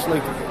your numbers.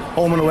 Like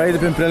home and away, they've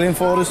been brilliant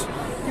for us,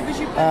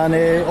 and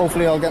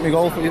hopefully I'll get my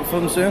goal for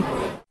them soon.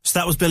 So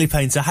that was Billy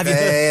Painter. Have you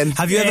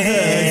ever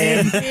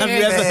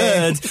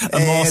heard a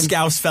more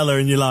Scouse fella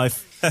in your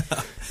life?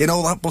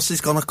 That bus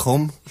is going to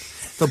come.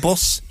 The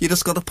bus, you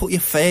just got to put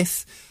your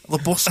faith. The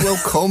bus will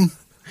come.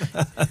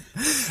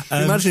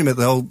 Imagine him at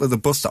the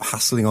bus stop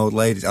hassling old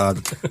ladies. I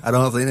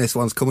don't think this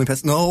one's coming.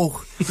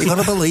 No, you got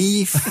to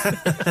believe.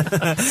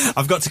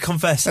 I've got to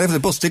confess. And if the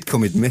bus did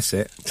come, he'd miss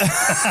it.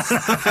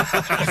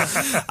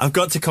 I've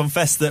got to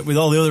confess that with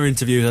all the other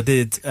interviews, I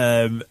did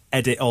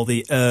edit all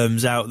the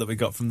out that we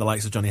got from the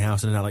likes of Johnny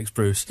Howson and Alex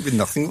Bruce. There'd be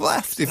nothing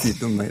left if you'd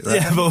done that.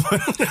 Yeah, but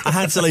I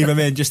had to leave him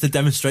in just to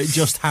demonstrate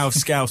just how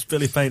scouse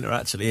Billy Painter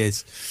actually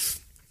is.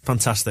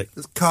 Fantastic.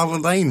 Does Carla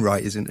Lane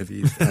write his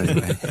interviews?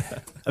 Anyway.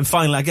 And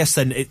finally, I guess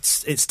then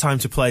it's time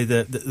to play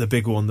the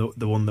big one,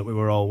 the one that we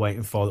were all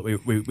waiting for,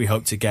 that we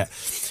hope to get.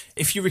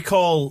 If you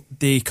recall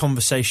the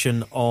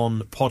conversation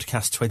on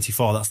podcast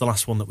 24, that's the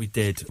last one that we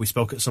did. We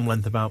spoke at some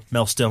length about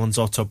Mel Stirling's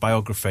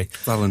autobiography.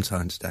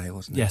 Valentine's Day,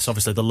 wasn't it? Yes,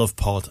 obviously, the Love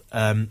Pod.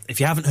 If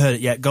you haven't heard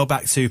it yet, go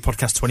back to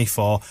podcast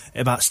 24,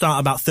 start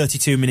about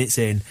 32 minutes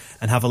in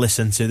and have a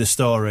listen to the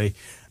story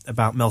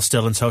about Mel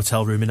Stirling's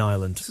hotel room in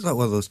Ireland. It's like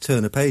one of those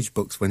turn-a-page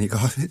books when you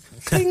got it.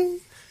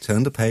 Ding!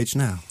 Turn the page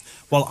now.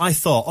 Well, I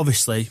thought,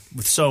 obviously,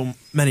 with so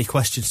many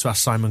questions to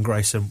ask Simon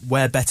Grayson,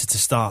 where better to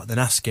start than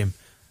ask him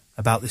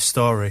about this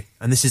story?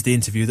 And this is the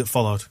interview that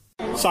followed.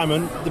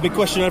 Simon, the big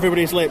question on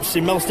everybody's lips.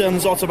 In Mel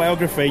Stirling's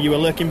autobiography, you were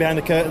lurking behind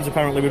the curtains,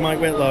 apparently, with Mike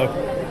Whitlow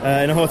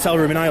in a hotel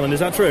room in Ireland. Is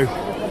that true?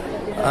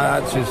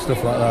 Actually,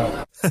 stuff like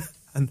that.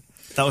 And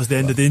that was the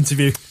end of the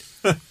interview.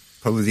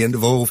 Probably the end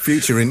of all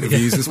future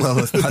interviews as well.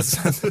 Was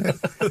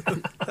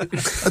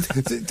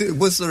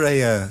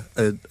there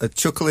a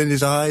chuckle in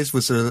his eyes?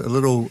 Was there a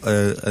little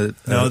an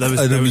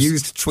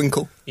amused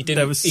twinkle? He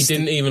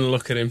didn't even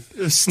look at him.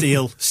 There was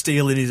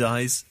steel in his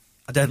eyes.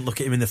 I didn't look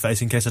at him in the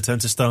face in case I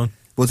turned to stone.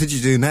 What did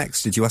you do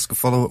next? Did you ask a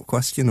follow-up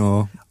question,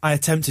 or...? I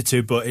attempted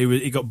to, but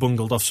he got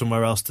bungled off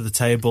somewhere else to the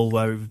table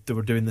where they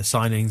were doing the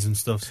signings and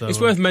stuff. So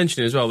it's worth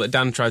mentioning as well that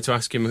Dan tried to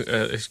ask him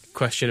a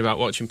question about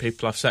watching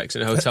people have sex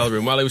in a hotel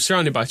room while he was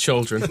surrounded by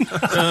children.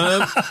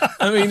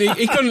 I mean,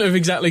 he couldn't have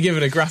exactly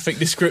given a graphic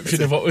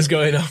description of what was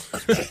going on.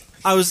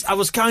 I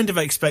was kind of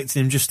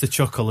expecting him just to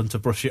chuckle and to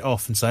brush it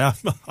off and say, I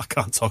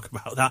can't talk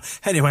about that.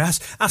 Anyway,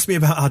 ask me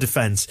about our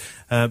defence.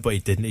 But he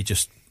didn't. He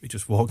just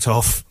walked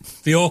off.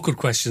 The awkward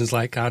questions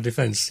like our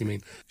defence, you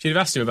mean? If you'd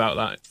have asked him about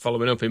that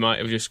following up, he might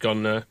have just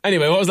gone,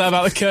 anyway, what was that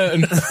about the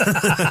curtain?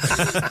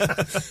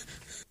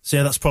 So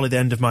yeah, that's probably the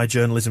end of my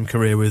journalism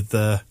career with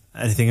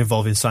anything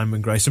involving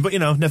Simon Grayson. But,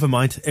 never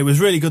mind. It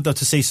was really good, though,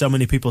 to see so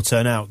many people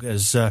turn out,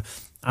 as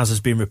has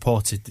been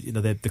reported.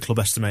 The club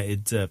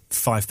estimated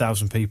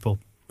 5,000 people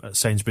at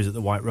Sainsbury's at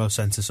the White Rose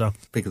Centre. So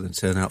bigger than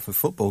turnout for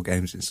football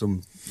games in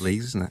some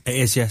leagues, isn't it? It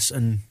is, yes,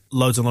 and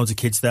loads and loads of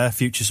kids there,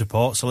 future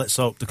support. So let's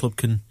hope the club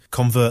can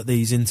convert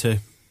these into,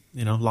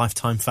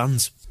 lifetime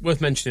fans. Worth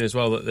mentioning as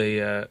well that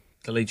the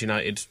Leeds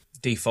United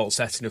default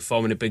setting of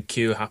forming a big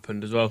queue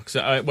happened as well.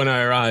 Because when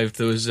I arrived,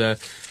 there was a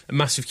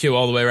massive queue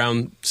all the way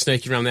around,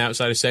 snaking around the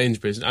outside of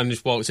Sainsbury's, and I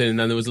just walked in, and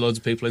then there was loads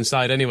of people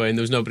inside anyway, and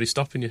there was nobody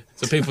stopping you.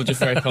 So people just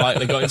very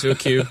politely got into a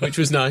queue, which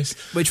was nice.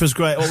 Which was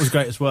great. What was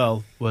great as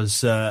well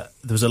was there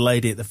was a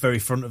lady at the very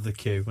front of the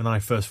queue when I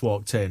first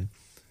walked in,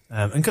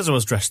 and because I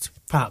was dressed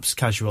perhaps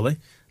casually,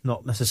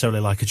 not necessarily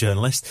like a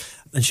journalist,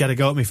 and she had a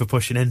go at me for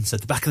pushing in, said,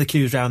 the back of the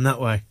queue's round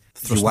that way.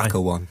 You whack her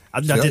one.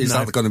 I didn't. Is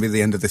that going to be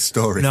the end of this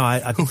story? No,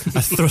 I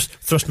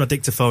thrust my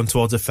dictaphone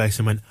towards her face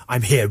and went,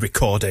 I'm here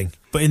recording.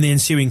 But in the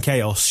ensuing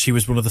chaos, she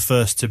was one of the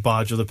first to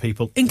barge other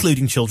people,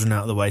 including children,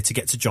 out of the way to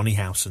get to Johnny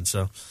Howson.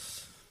 So,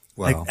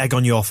 well, egg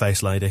on your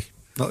face, lady.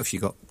 Not if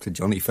you got to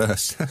Johnny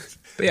first. But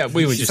yeah,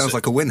 she sounds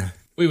like a winner.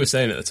 We were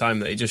saying at the time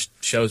that it just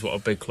shows what a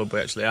big club we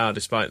actually are,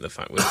 despite the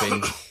fact we've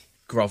been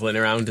grovelling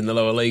around in the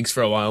lower leagues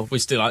for a while. We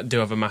still do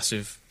have a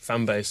massive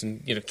fan base,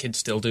 and kids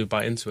still do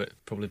buy into it.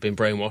 Probably been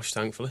brainwashed,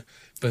 thankfully,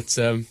 but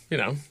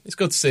it's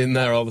good to see them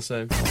there all the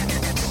same.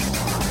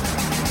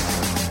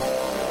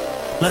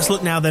 Let's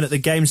look now then at the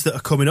games that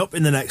are coming up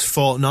in the next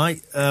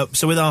fortnight.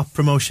 So with our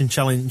promotion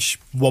challenge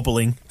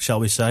wobbling, shall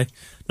we say,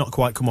 not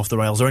quite come off the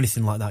rails or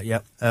anything like that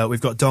yet,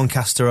 we've got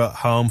Doncaster at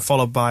home,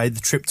 followed by the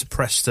trip to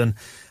Preston,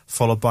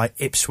 followed by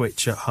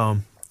Ipswich at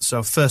home.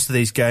 So first of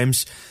these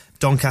games,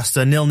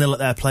 Doncaster 0-0 at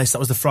their place. That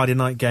was the Friday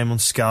night game on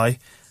Sky.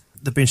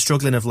 They've been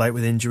struggling of late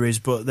with injuries,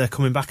 but they're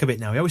coming back a bit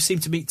now. We always seem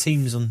to beat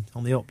teams on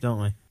the up,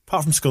 don't we?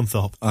 Apart from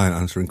Scunthorpe. I ain't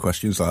answering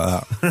questions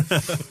like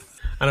that.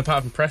 And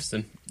apart from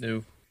Preston,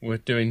 who were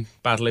doing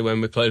badly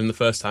when we played them the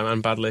first time,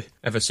 and badly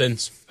ever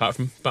since, apart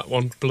from that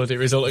one bloody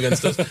result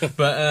against us.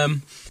 But,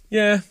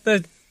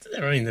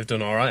 they've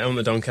done all right, haven't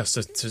they,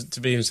 Doncaster?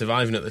 To be even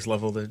surviving at this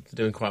level, they're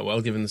doing quite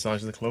well, given the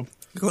size of the club.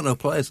 They've got no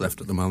players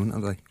left at the moment,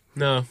 have they?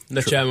 No,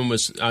 the chairman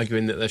was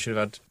arguing that they should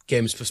have had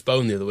games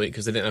postponed the other week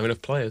because they didn't have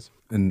enough players.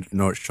 And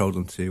Norwich told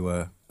them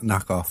to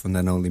knock off and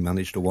then only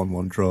managed a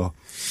 1-1 draw.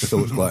 I thought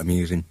it was quite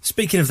amusing.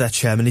 Speaking of their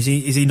chairman, is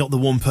he not the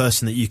one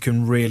person that you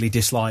can really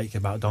dislike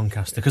about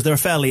Doncaster? Because they're a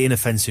fairly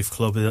inoffensive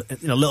club,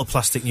 little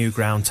plastic new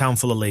ground, town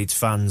full of Leeds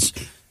fans.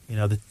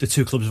 The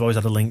two clubs have always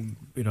had a link,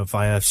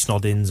 via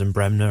Snoddins and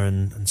Bremner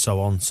and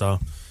so on. So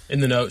in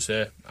the notes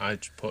here, I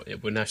just put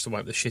it would nice to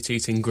wipe the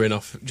shit-eating grin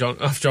off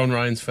John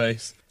Ryan's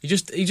face. He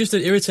just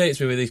irritates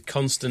me with his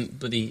constant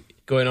bloody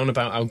going on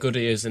about how good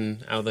he is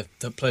and how the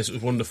place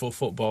was wonderful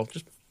football.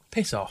 Just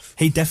Piss off.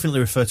 He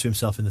definitely referred to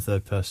himself in the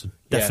third person.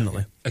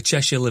 Definitely. A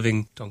Cheshire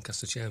living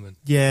Doncaster chairman.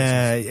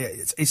 Yeah,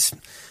 it's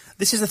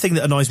this is the thing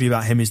that annoys me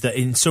about him, is that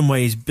in some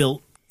ways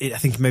built, I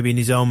think maybe in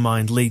his own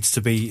mind, leads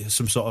to be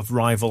some sort of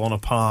rival on a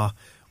par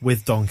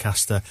with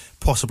Doncaster,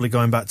 possibly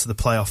going back to the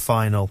playoff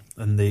final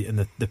and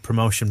the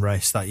promotion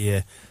race that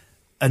year.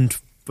 And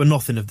we're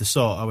nothing of the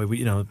sort, are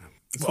we?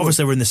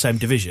 Obviously we're in the same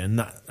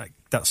division.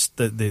 That's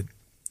the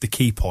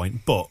key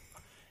point. But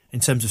in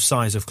terms of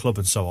size of club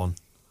and so on,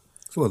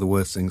 it's one of the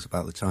worst things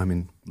about the time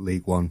in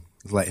League One,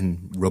 is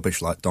letting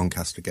rubbish like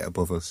Doncaster get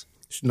above us.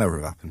 It should never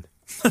have happened.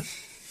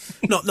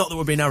 Not that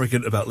we're being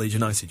arrogant about Leeds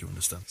United, you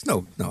understand? It's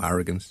no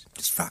arrogance,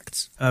 just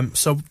facts.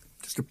 So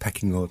just a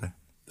pecking order.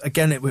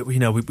 Again,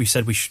 we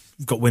said we've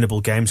got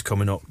winnable games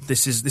coming up.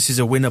 This is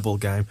a winnable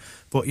game,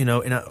 but in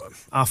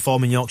our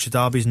form in Yorkshire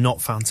Derby is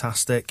not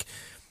fantastic.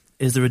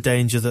 Is there a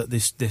danger that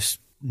this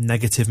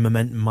negative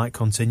momentum might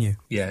continue?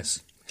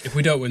 Yes. If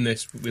we don't win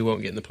this, we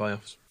won't get in the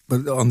playoffs.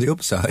 But on the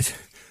upside,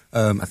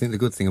 I think the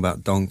good thing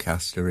about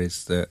Doncaster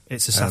is that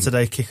it's a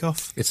Saturday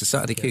kick-off. It's a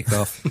Saturday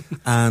kick-off,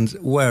 and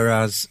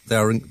whereas they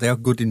are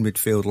good in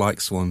midfield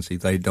like Swansea,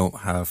 they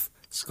don't have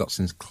Scott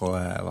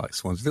Sinclair like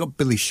Swansea. They've got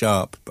Billy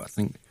Sharp, but I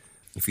think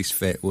if he's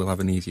fit, we'll have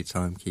an easier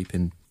time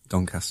keeping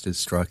Doncaster's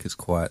strikers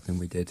quiet than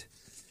we did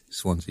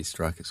Swansea's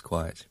strikers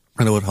quiet.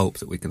 And I would hope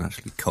that we can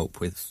actually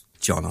cope with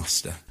John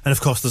Oster. And of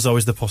course, there's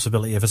always the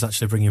possibility of us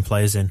actually bringing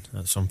players in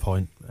at some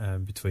point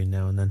between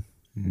now and then.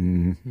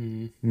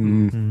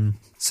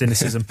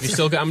 Cynicism. You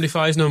still got Andy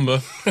Fire's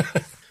number.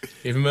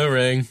 Give him a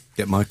ring.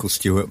 Get Michael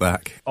Stewart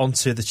back. On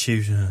to the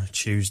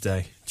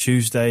Tuesday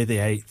the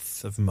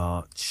 8th of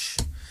March.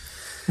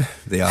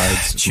 The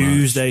Ides of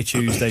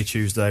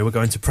Tuesday. We're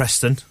going to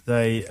Preston.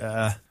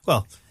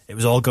 It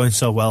was all going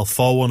so well.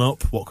 4-1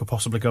 up. What could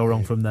possibly go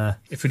wrong from there?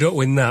 If we don't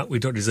win that, we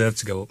don't deserve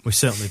to go up. We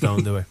certainly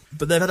don't, do we?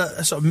 But they've had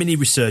a sort of mini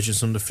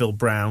resurgence under Phil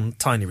Brown.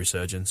 Tiny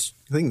resurgence.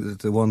 I think that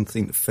the one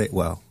thing to fear,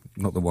 well,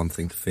 not the one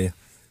thing to fear,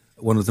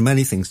 one of the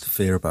many things to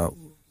fear about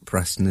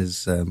Preston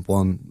is,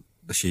 one,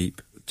 the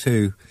sheep,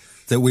 two,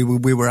 that we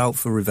were out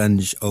for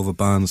revenge over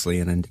Barnsley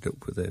and ended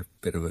up with a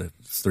bit of a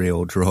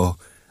 3-3 draw.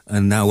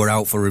 And now we're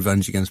out for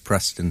revenge against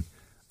Preston.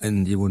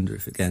 And you wonder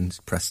if, again,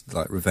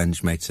 Preston,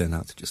 revenge may turn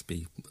out to just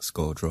be a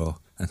score draw.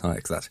 And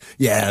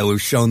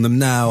we've shown them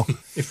now.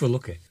 If we're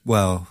lucky.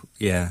 Well,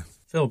 yeah.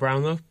 Phil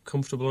Brown, though,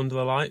 comfortable under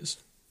the lights.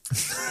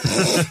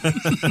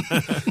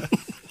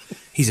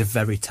 He's a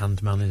very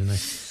tanned man, isn't he?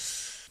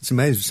 It's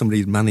amazing if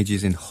somebody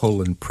manages in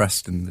Hull and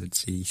Preston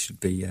that he should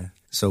be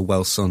so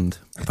well sunned.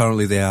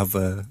 Apparently they have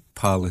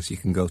parlours you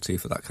can go to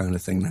for that kind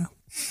of thing now.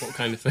 What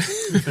kind of thing?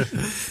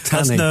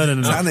 Tanning.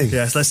 No. Tanning.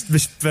 Yes, let's be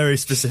very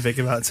specific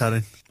about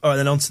tanning. All right,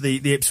 then on to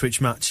the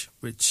Ipswich match,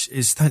 which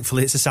is,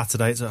 thankfully, it's a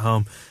Saturday, it's at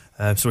home.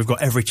 So we've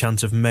got every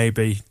chance of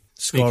maybe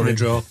scoring a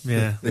draw.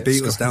 Yeah, they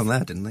beat us down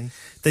there, didn't they?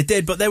 They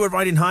did, but they were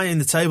riding high in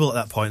the table at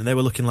that point, and they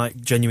were looking like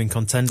genuine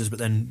contenders. But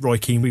then Roy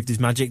Keane weaved his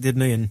magic,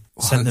 didn't he, and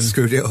sent them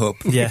screwed it up.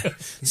 Yeah,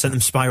 sent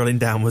them spiralling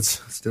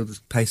downwards. Still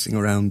just pacing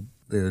around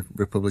the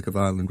Republic of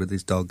Ireland with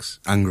his dogs,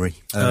 angry.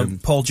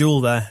 Paul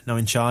Jewell there now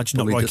in charge,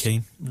 not Roy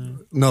Keane.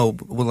 No,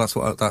 well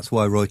that's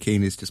why Roy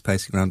Keane is just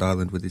pacing around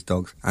Ireland with his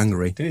dogs,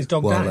 angry. Did his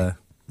dog die?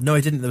 No,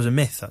 he didn't. There was a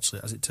myth,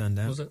 actually, as it turned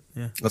out. Was it?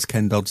 Yeah. That's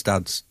Ken Dodd's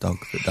dad's dog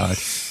that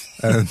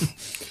died.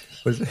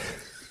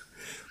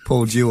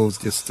 Paul Jewell's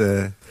just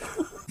down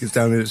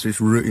there, just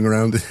rooting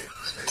around.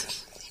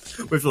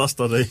 We've lost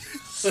Doddy.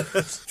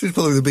 This is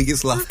probably the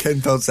biggest laugh Ken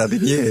Dodd's had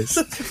in years.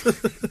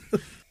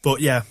 But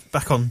yeah,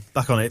 back on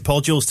it.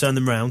 Paul Jewell's turned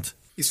them round.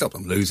 You stop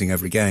them losing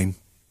every game,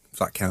 if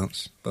that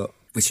counts. But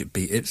we should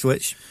beat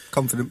Ipswich.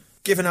 Confident.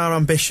 Given our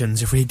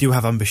ambitions, if we do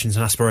have ambitions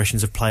and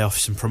aspirations of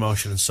playoffs and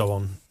promotion and so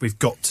on, we've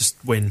got to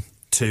win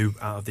 2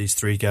 out of these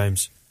 3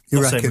 games.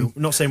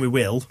 Not saying we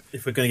will.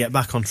 If we're going to get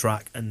back on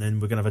track and then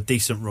we're going to have a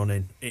decent run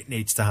in, it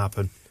needs to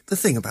happen. The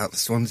thing about the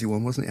Swansea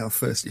one, wasn't it our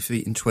first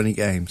defeat in 20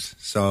 games?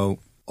 So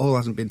all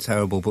hasn't been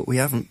terrible, but we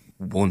haven't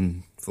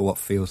won for what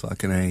feels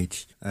like an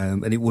age.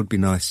 And it would be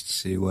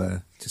nice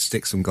to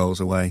stick some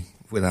goals away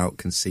without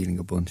conceding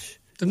a bunch.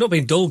 They've not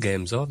been dull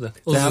games, have they?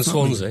 Other than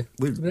Swansea.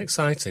 They've been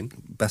exciting.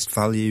 Best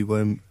value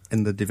in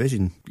the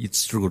division. You'd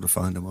struggle to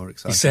find a more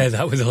exciting. You say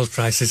that with those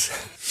prices.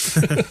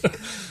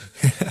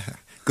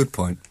 Good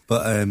point.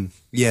 But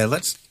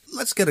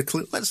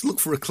let's look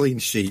for a clean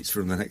sheet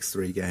from the next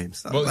 3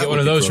 games. We'll get one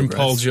of those progress. From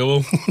Paul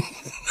Jewell.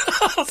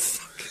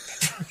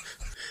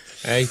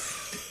 Hey,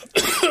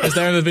 has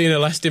there ever been a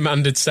less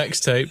demanded sex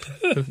tape?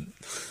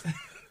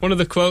 One of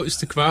the quotes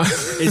to come out.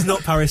 It's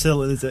not Paris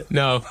Hilton, is it?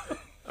 No.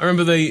 I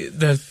remember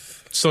the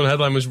Sun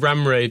headline was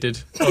Ram raided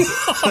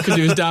because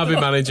he was Derby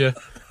manager,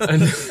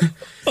 and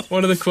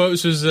one of the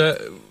quotes was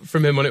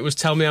from him on it was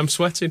 "Tell me I'm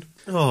sweating."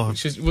 Oh,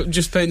 which is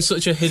just painting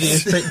such a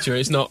hideous picture.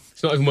 It's not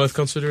even worth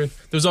considering.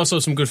 There was also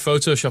some good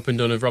photoshopping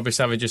done of Robbie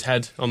Savage's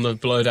head on the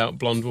blurred out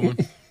blonde woman.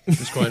 It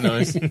was quite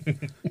nice.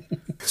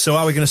 So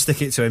are we going to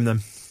stick it to him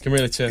then? Can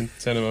really turn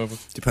him over.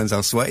 Depends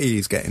how sweaty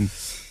he's getting.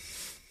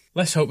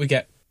 Let's hope we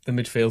get the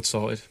midfield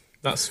sorted.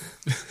 That's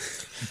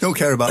Don't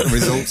care about the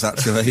results,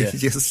 actually. Yeah.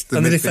 Just the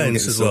And the midfield defence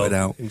gets as well. sorted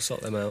out. You can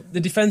sort them out.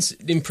 the defence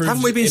improves.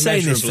 Haven't we been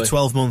saying this for immeasurably.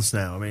 12 months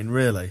now? I mean,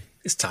 really?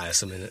 It's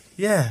tiresome, isn't it?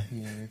 Yeah.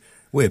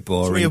 We're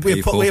boring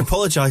people. We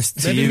apologise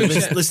to Maybe you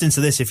Michelle- listening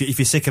to this if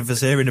you're sick of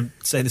us hearing and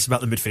saying this about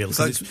the midfield.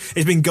 'Cause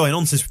it's been going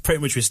on since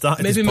pretty much we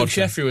started Maybe this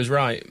podcast. McSheffrey was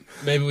right.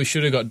 Maybe we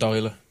should have got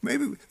Doyler.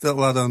 Maybe that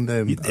lad on...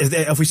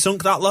 Have we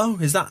sunk that low?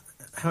 Is that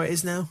how it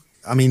is now?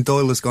 I mean,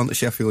 Doyle's gone to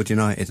Sheffield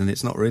United and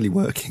it's not really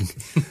working.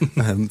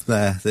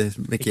 There's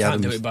Mickey He can't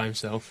Adams. do it by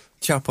himself.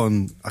 Chap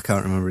on, I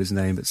can't remember his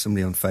name, but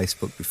somebody on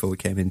Facebook before we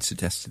came in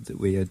suggested that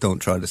we don't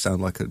try to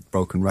sound like a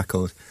broken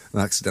record, and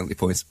I accidentally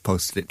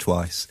posted it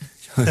twice.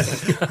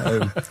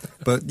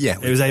 But yeah,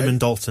 It was Eamon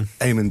Dalton.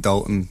 Eamon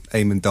Dalton.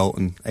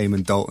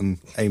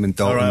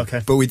 All right,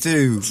 okay. But we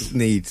do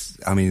need,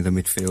 I mean, the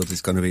midfield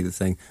is going to be the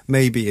thing.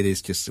 Maybe it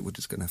is just that we're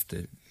just going to have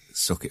to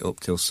suck it up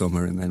till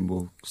summer and then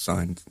we'll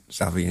sign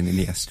Xavi and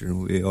Iniesta and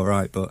we'll be all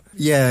right. But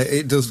yeah,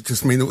 it does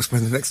just mean that we'll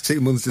spend the next 2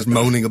 months just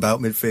moaning about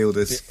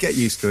midfielders. Get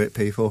used to it,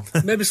 people.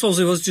 Maybe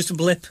Swansea was just a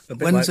blip. A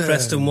bit When's, like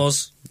Preston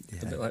was.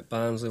 yeah. A bit like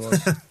Barnsley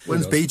was.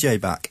 When's Who knows? BJ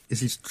back?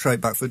 Is he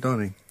straight back for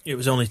Donny? It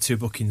was only 2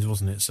 bookings,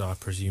 wasn't it? So I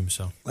presume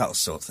so. That'll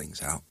sort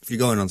things out. If you're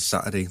going on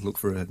Saturday, look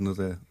for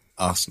another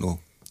Arsenal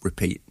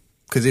repeat.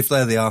 Because if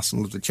they're the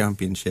Arsenal of the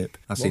Championship,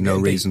 I see no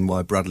reason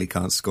why Bradley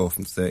can't score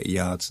from 30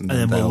 yards. And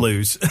then we'll they'll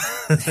lose.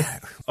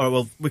 All right,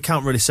 well, we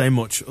can't really say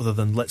much other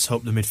than let's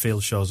hope the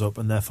midfield shows up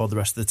and therefore the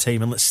rest of the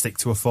team, and let's stick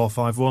to a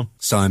 4-5-1.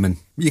 Simon,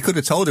 you could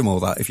have told him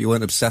all that if you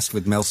weren't obsessed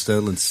with Mel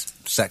Sterling's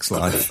sex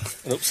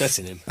life. And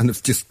upsetting him. And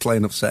of just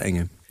plain upsetting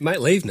him. He might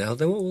leave now,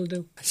 then what will we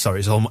do? Sorry,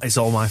 it's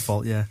all my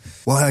fault, yeah.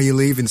 Why are you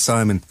leaving,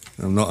 Simon?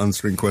 I'm not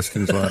answering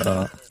questions like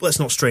that. Let's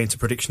not stray into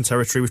prediction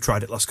territory. We've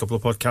tried it last couple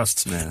of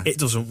podcasts. No. It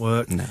doesn't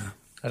work. No.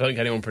 I don't think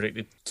anyone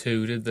predicted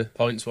 2, did the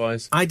points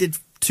wise? I did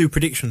 2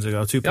 predictions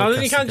ago, 2 Yeah,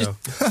 podcasts you can't ago.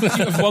 just.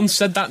 You have once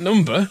said that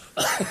number.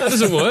 That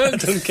doesn't work.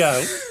 Doesn't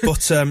count.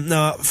 But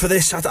no, for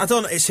this, I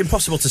don't. It's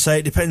impossible to say.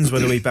 It depends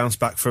whether we bounce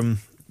back from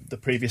the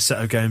previous set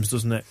of games,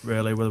 doesn't it?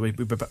 Really, whether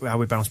how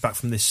we bounce back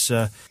from this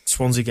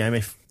Swansea game.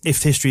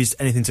 If history is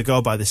anything to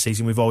go by this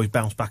season, we've always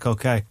bounced back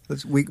okay.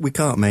 We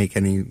can't make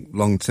any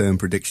long-term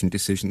prediction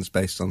decisions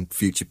based on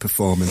future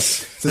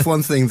performance. There's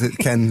one thing that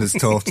Ken has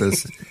taught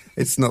us.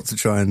 It's not to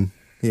try and,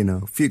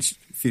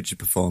 future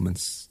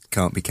performance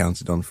can't be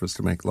counted on for us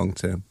to make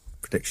long-term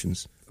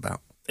predictions about.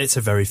 It's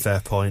a very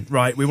fair point.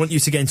 Right, we want you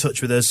to get in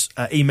touch with us.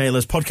 Email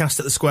us,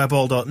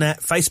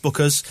 podcast@thesquareball.net, Facebook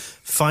us,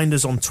 find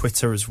us on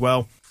Twitter as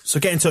well. So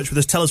get in touch with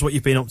us, tell us what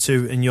you've been up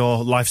to in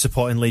your life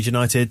supporting Leeds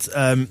United.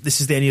 This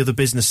is the Any Other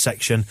Business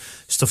section,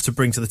 stuff to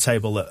bring to the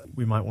table that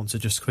we might want to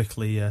just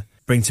quickly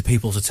bring to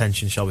people's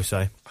attention, shall we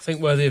say. I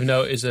think worthy of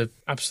note is a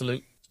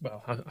absolute.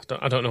 Well,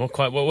 I don't know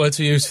quite what word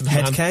to use for the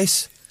Head man.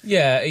 case?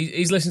 Yeah,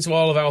 he's listened to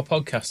all of our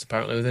podcasts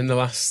apparently within the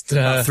last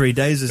About 3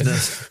 days, isn't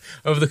it?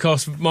 over the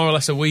course of more or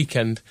less a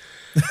weekend.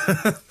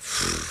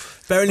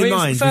 Bearing in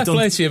mind, fair we've done,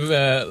 play to you,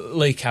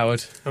 Lee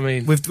Coward. I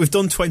mean, we've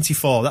done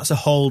 24. That's a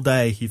whole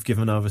day you've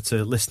given over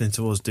to listening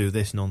to us do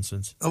this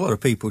nonsense. A lot of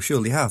people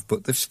surely have,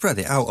 but they've spread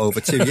it out over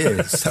 2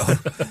 years. So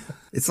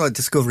it's like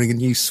discovering a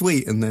new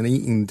sweet and then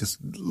eating just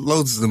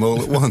loads of them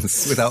all at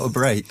once without a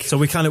break. So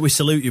we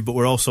salute you, but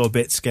we're also a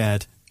bit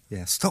scared.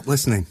 Yeah, stop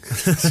listening.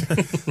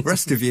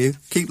 Rest of you,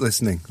 keep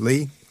listening.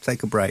 Lee,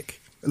 take a break.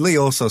 Lee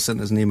also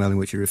sent us an email in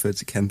which he referred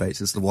to Ken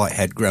Bates as the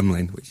Whitehead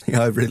Gremlin, which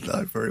I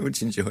very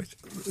much enjoyed.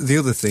 The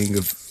other thing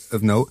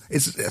of note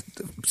is,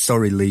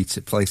 sorry Lee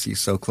to place you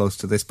so close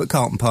to this, but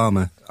Carlton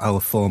Palmer, our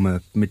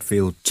former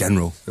midfield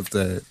general of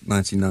the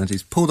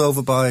 1990s, pulled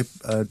over by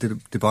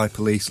Dubai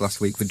police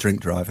last week for drink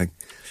driving.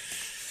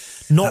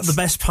 Not the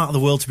best part of the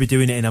world to be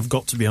doing it in, I've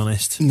got to be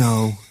honest.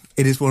 No.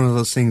 It is one of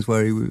those things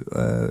where he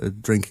was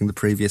drinking the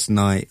previous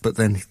night, but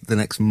then the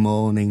next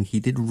morning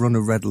he did run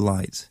a red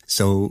light.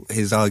 So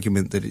his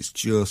argument that it's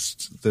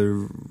just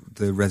the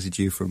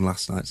residue from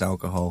last night's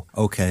alcohol.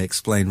 Okay,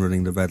 explain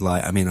running the red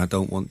light. I mean, I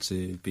don't want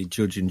to be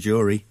judge and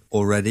jury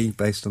already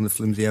based on the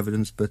flimsy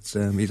evidence, but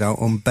he's out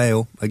on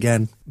bail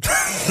again.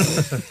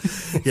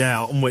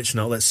 Yeah, on which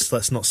note,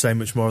 let's not say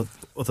much more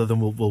other than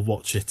we'll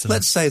watch it.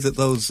 Let's say that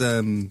those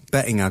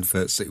betting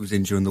adverts that he was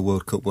in during the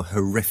World Cup were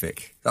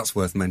horrific. That's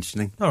worth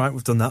mentioning. All right,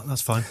 we've done that.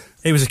 That's fine.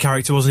 He was a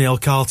character, wasn't he,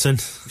 old Carlton?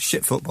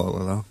 Shit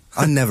footballer, though.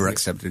 I never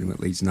accepted him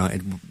at Leeds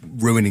United,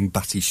 ruining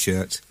Batty's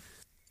shirt.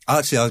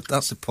 Actually,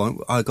 that's the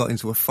point. I got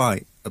into a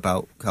fight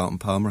about Carlton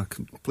Palmer. I've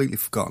completely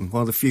forgotten.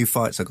 One of the few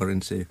fights I got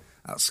into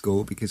at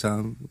school because I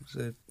was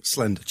a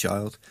slender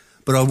child.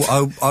 But I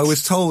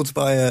was told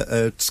by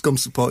a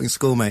scum-supporting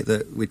schoolmate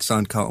that we'd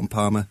signed Carlton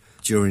Palmer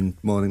during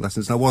morning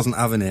lessons, and I wasn't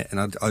having it,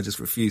 and I just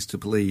refused to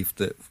believe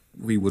that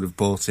we would have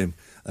bought him,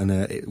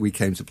 and we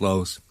came to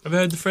blows. have you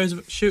heard the phrase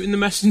of shooting the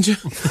messenger?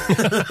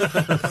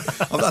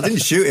 I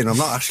didn't shoot him. I'm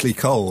not Ashley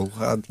Cole.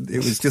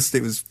 It was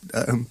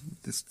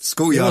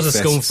schoolyard. He was a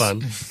school fists. fan.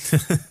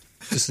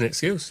 Just an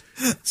excuse.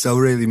 So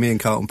really, me and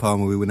Carlton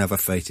Palmer, we were never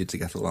fated to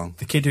get along.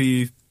 The kid who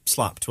you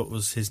slapped, what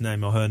was his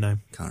name or her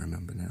name? Can't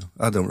remember now.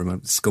 I don't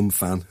remember. Scum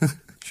fan.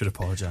 Should have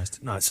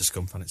apologised. No, it's a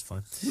scum fan, it's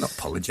fine. I'm not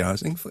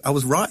apologising. I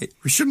was right.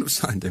 We shouldn't have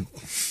signed him.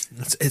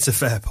 It's a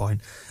fair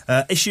point.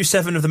 Issue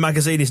 7 of the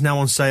magazine is now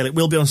on sale. It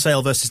will be on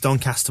sale versus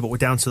Doncaster, but we're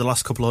down to the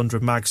last couple of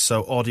hundred mags,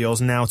 so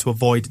audio's now to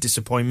avoid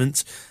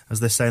disappointment,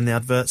 as they say in the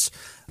adverts.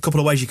 A couple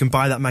of ways you can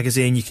buy that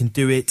magazine. You can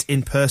do it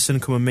in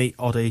person. Come and meet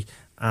Oddie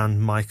and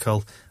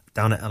Michael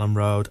down at Ellen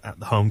Road at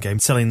the home game,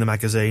 selling the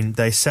magazine.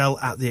 They sell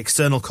at the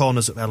external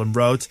corners of Ellen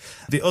Road.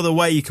 The other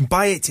way you can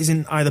buy it is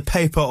in either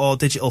paper or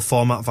digital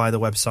format via the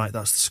website.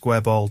 That's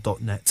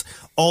thesquareball.net.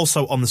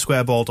 Also on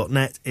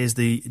thesquareball.net is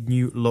the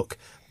new look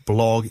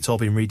blog. It's all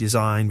been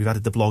redesigned. We've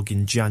added the blog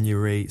in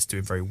January. It's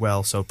doing very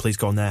well, so please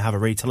go on there, have a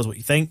read, tell us what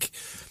you think.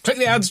 Click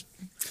the ads.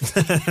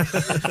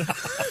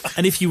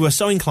 And if you were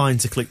so inclined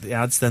to click the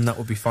ads, then that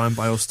would be fine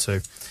by us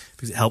too,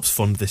 because it helps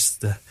fund this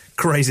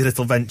crazy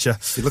little venture.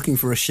 If you're looking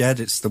for a shed,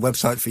 it's the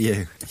website for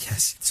you.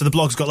 Yes. So the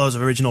blog's got loads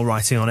of original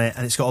writing on it,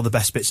 and it's got all the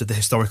best bits of the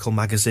historical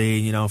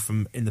magazine, you know,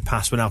 from in the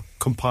past. We're now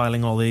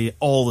compiling all the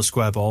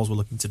square balls we're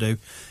looking to do,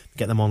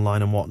 get them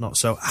online and whatnot.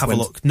 So have a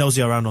look,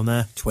 nosy around on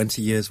there.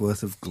 20 years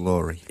worth of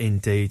glory.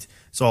 Indeed.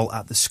 It's all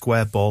at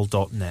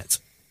thesquareball.net.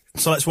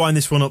 So let's wind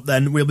this one up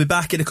then. We'll be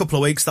back in a couple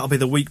of weeks. That'll be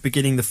the week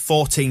beginning the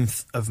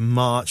 14th of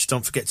March.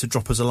 Don't forget to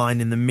drop us a line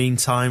in the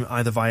meantime,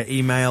 either via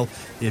email,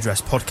 the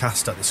address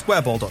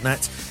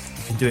podcast@thesquareball.net.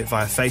 You can do it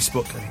via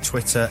Facebook and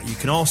Twitter. You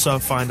can also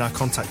find our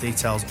contact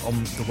details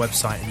on the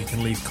website, and you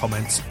can leave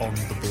comments on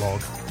the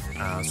blog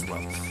as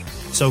well.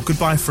 So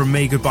goodbye from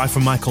me, goodbye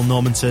from Michael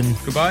Normanton.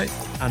 Goodbye.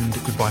 And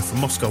goodbye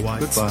from Moscow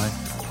White. Goodbye.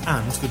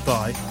 And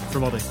goodbye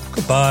from Oddie.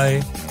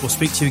 Goodbye. We'll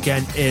speak to you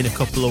again in a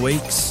couple of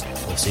weeks.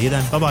 We'll see you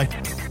then. Bye-bye.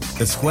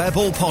 The Square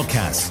Ball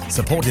Podcast,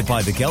 supported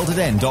by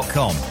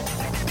thegeldeden.com.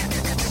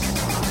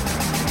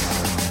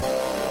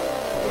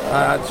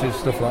 Actually,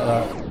 stuff like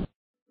that.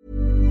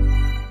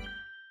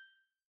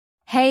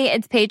 Hey,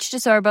 it's Paige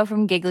DeSorbo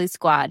from Giggly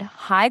Squad.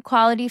 High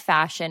quality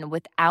fashion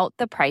without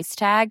the price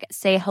tag.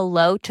 Say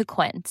hello to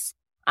Quince.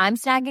 I'm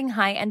snagging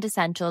high-end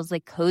essentials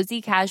like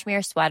cozy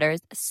cashmere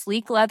sweaters,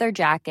 sleek leather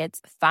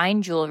jackets,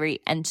 fine jewelry,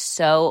 and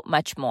so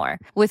much more.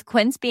 With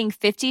Quince being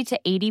 50 to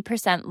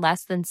 80%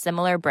 less than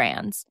similar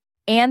brands.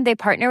 And they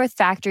partner with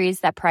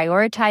factories that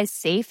prioritize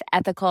safe,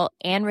 ethical,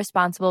 and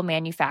responsible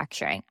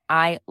manufacturing.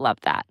 I love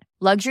that.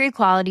 Luxury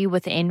quality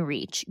within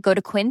reach. Go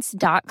to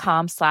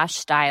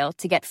quince.com/style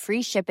to get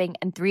free shipping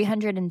and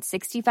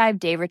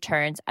 365-day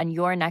returns on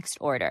your next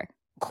order.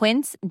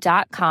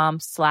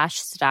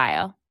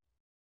 Quince.com/style.